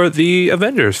before the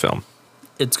Avengers film.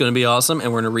 It's going to be awesome,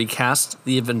 and we're going to recast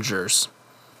the Avengers.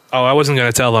 Oh, I wasn't going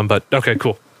to tell them, but okay,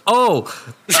 cool. Oh,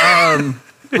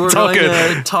 we're going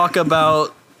to talk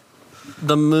about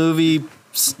the movie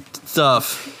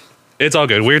stuff. It's all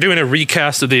good. We're doing a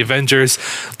recast of the Avengers.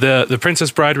 The Princess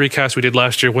Bride recast we did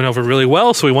last year went over really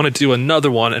well, so we wanted to do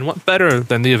another one, and what better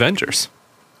than the Avengers?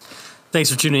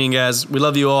 Thanks for tuning in, guys. We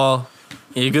love you all.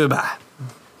 And goodbye.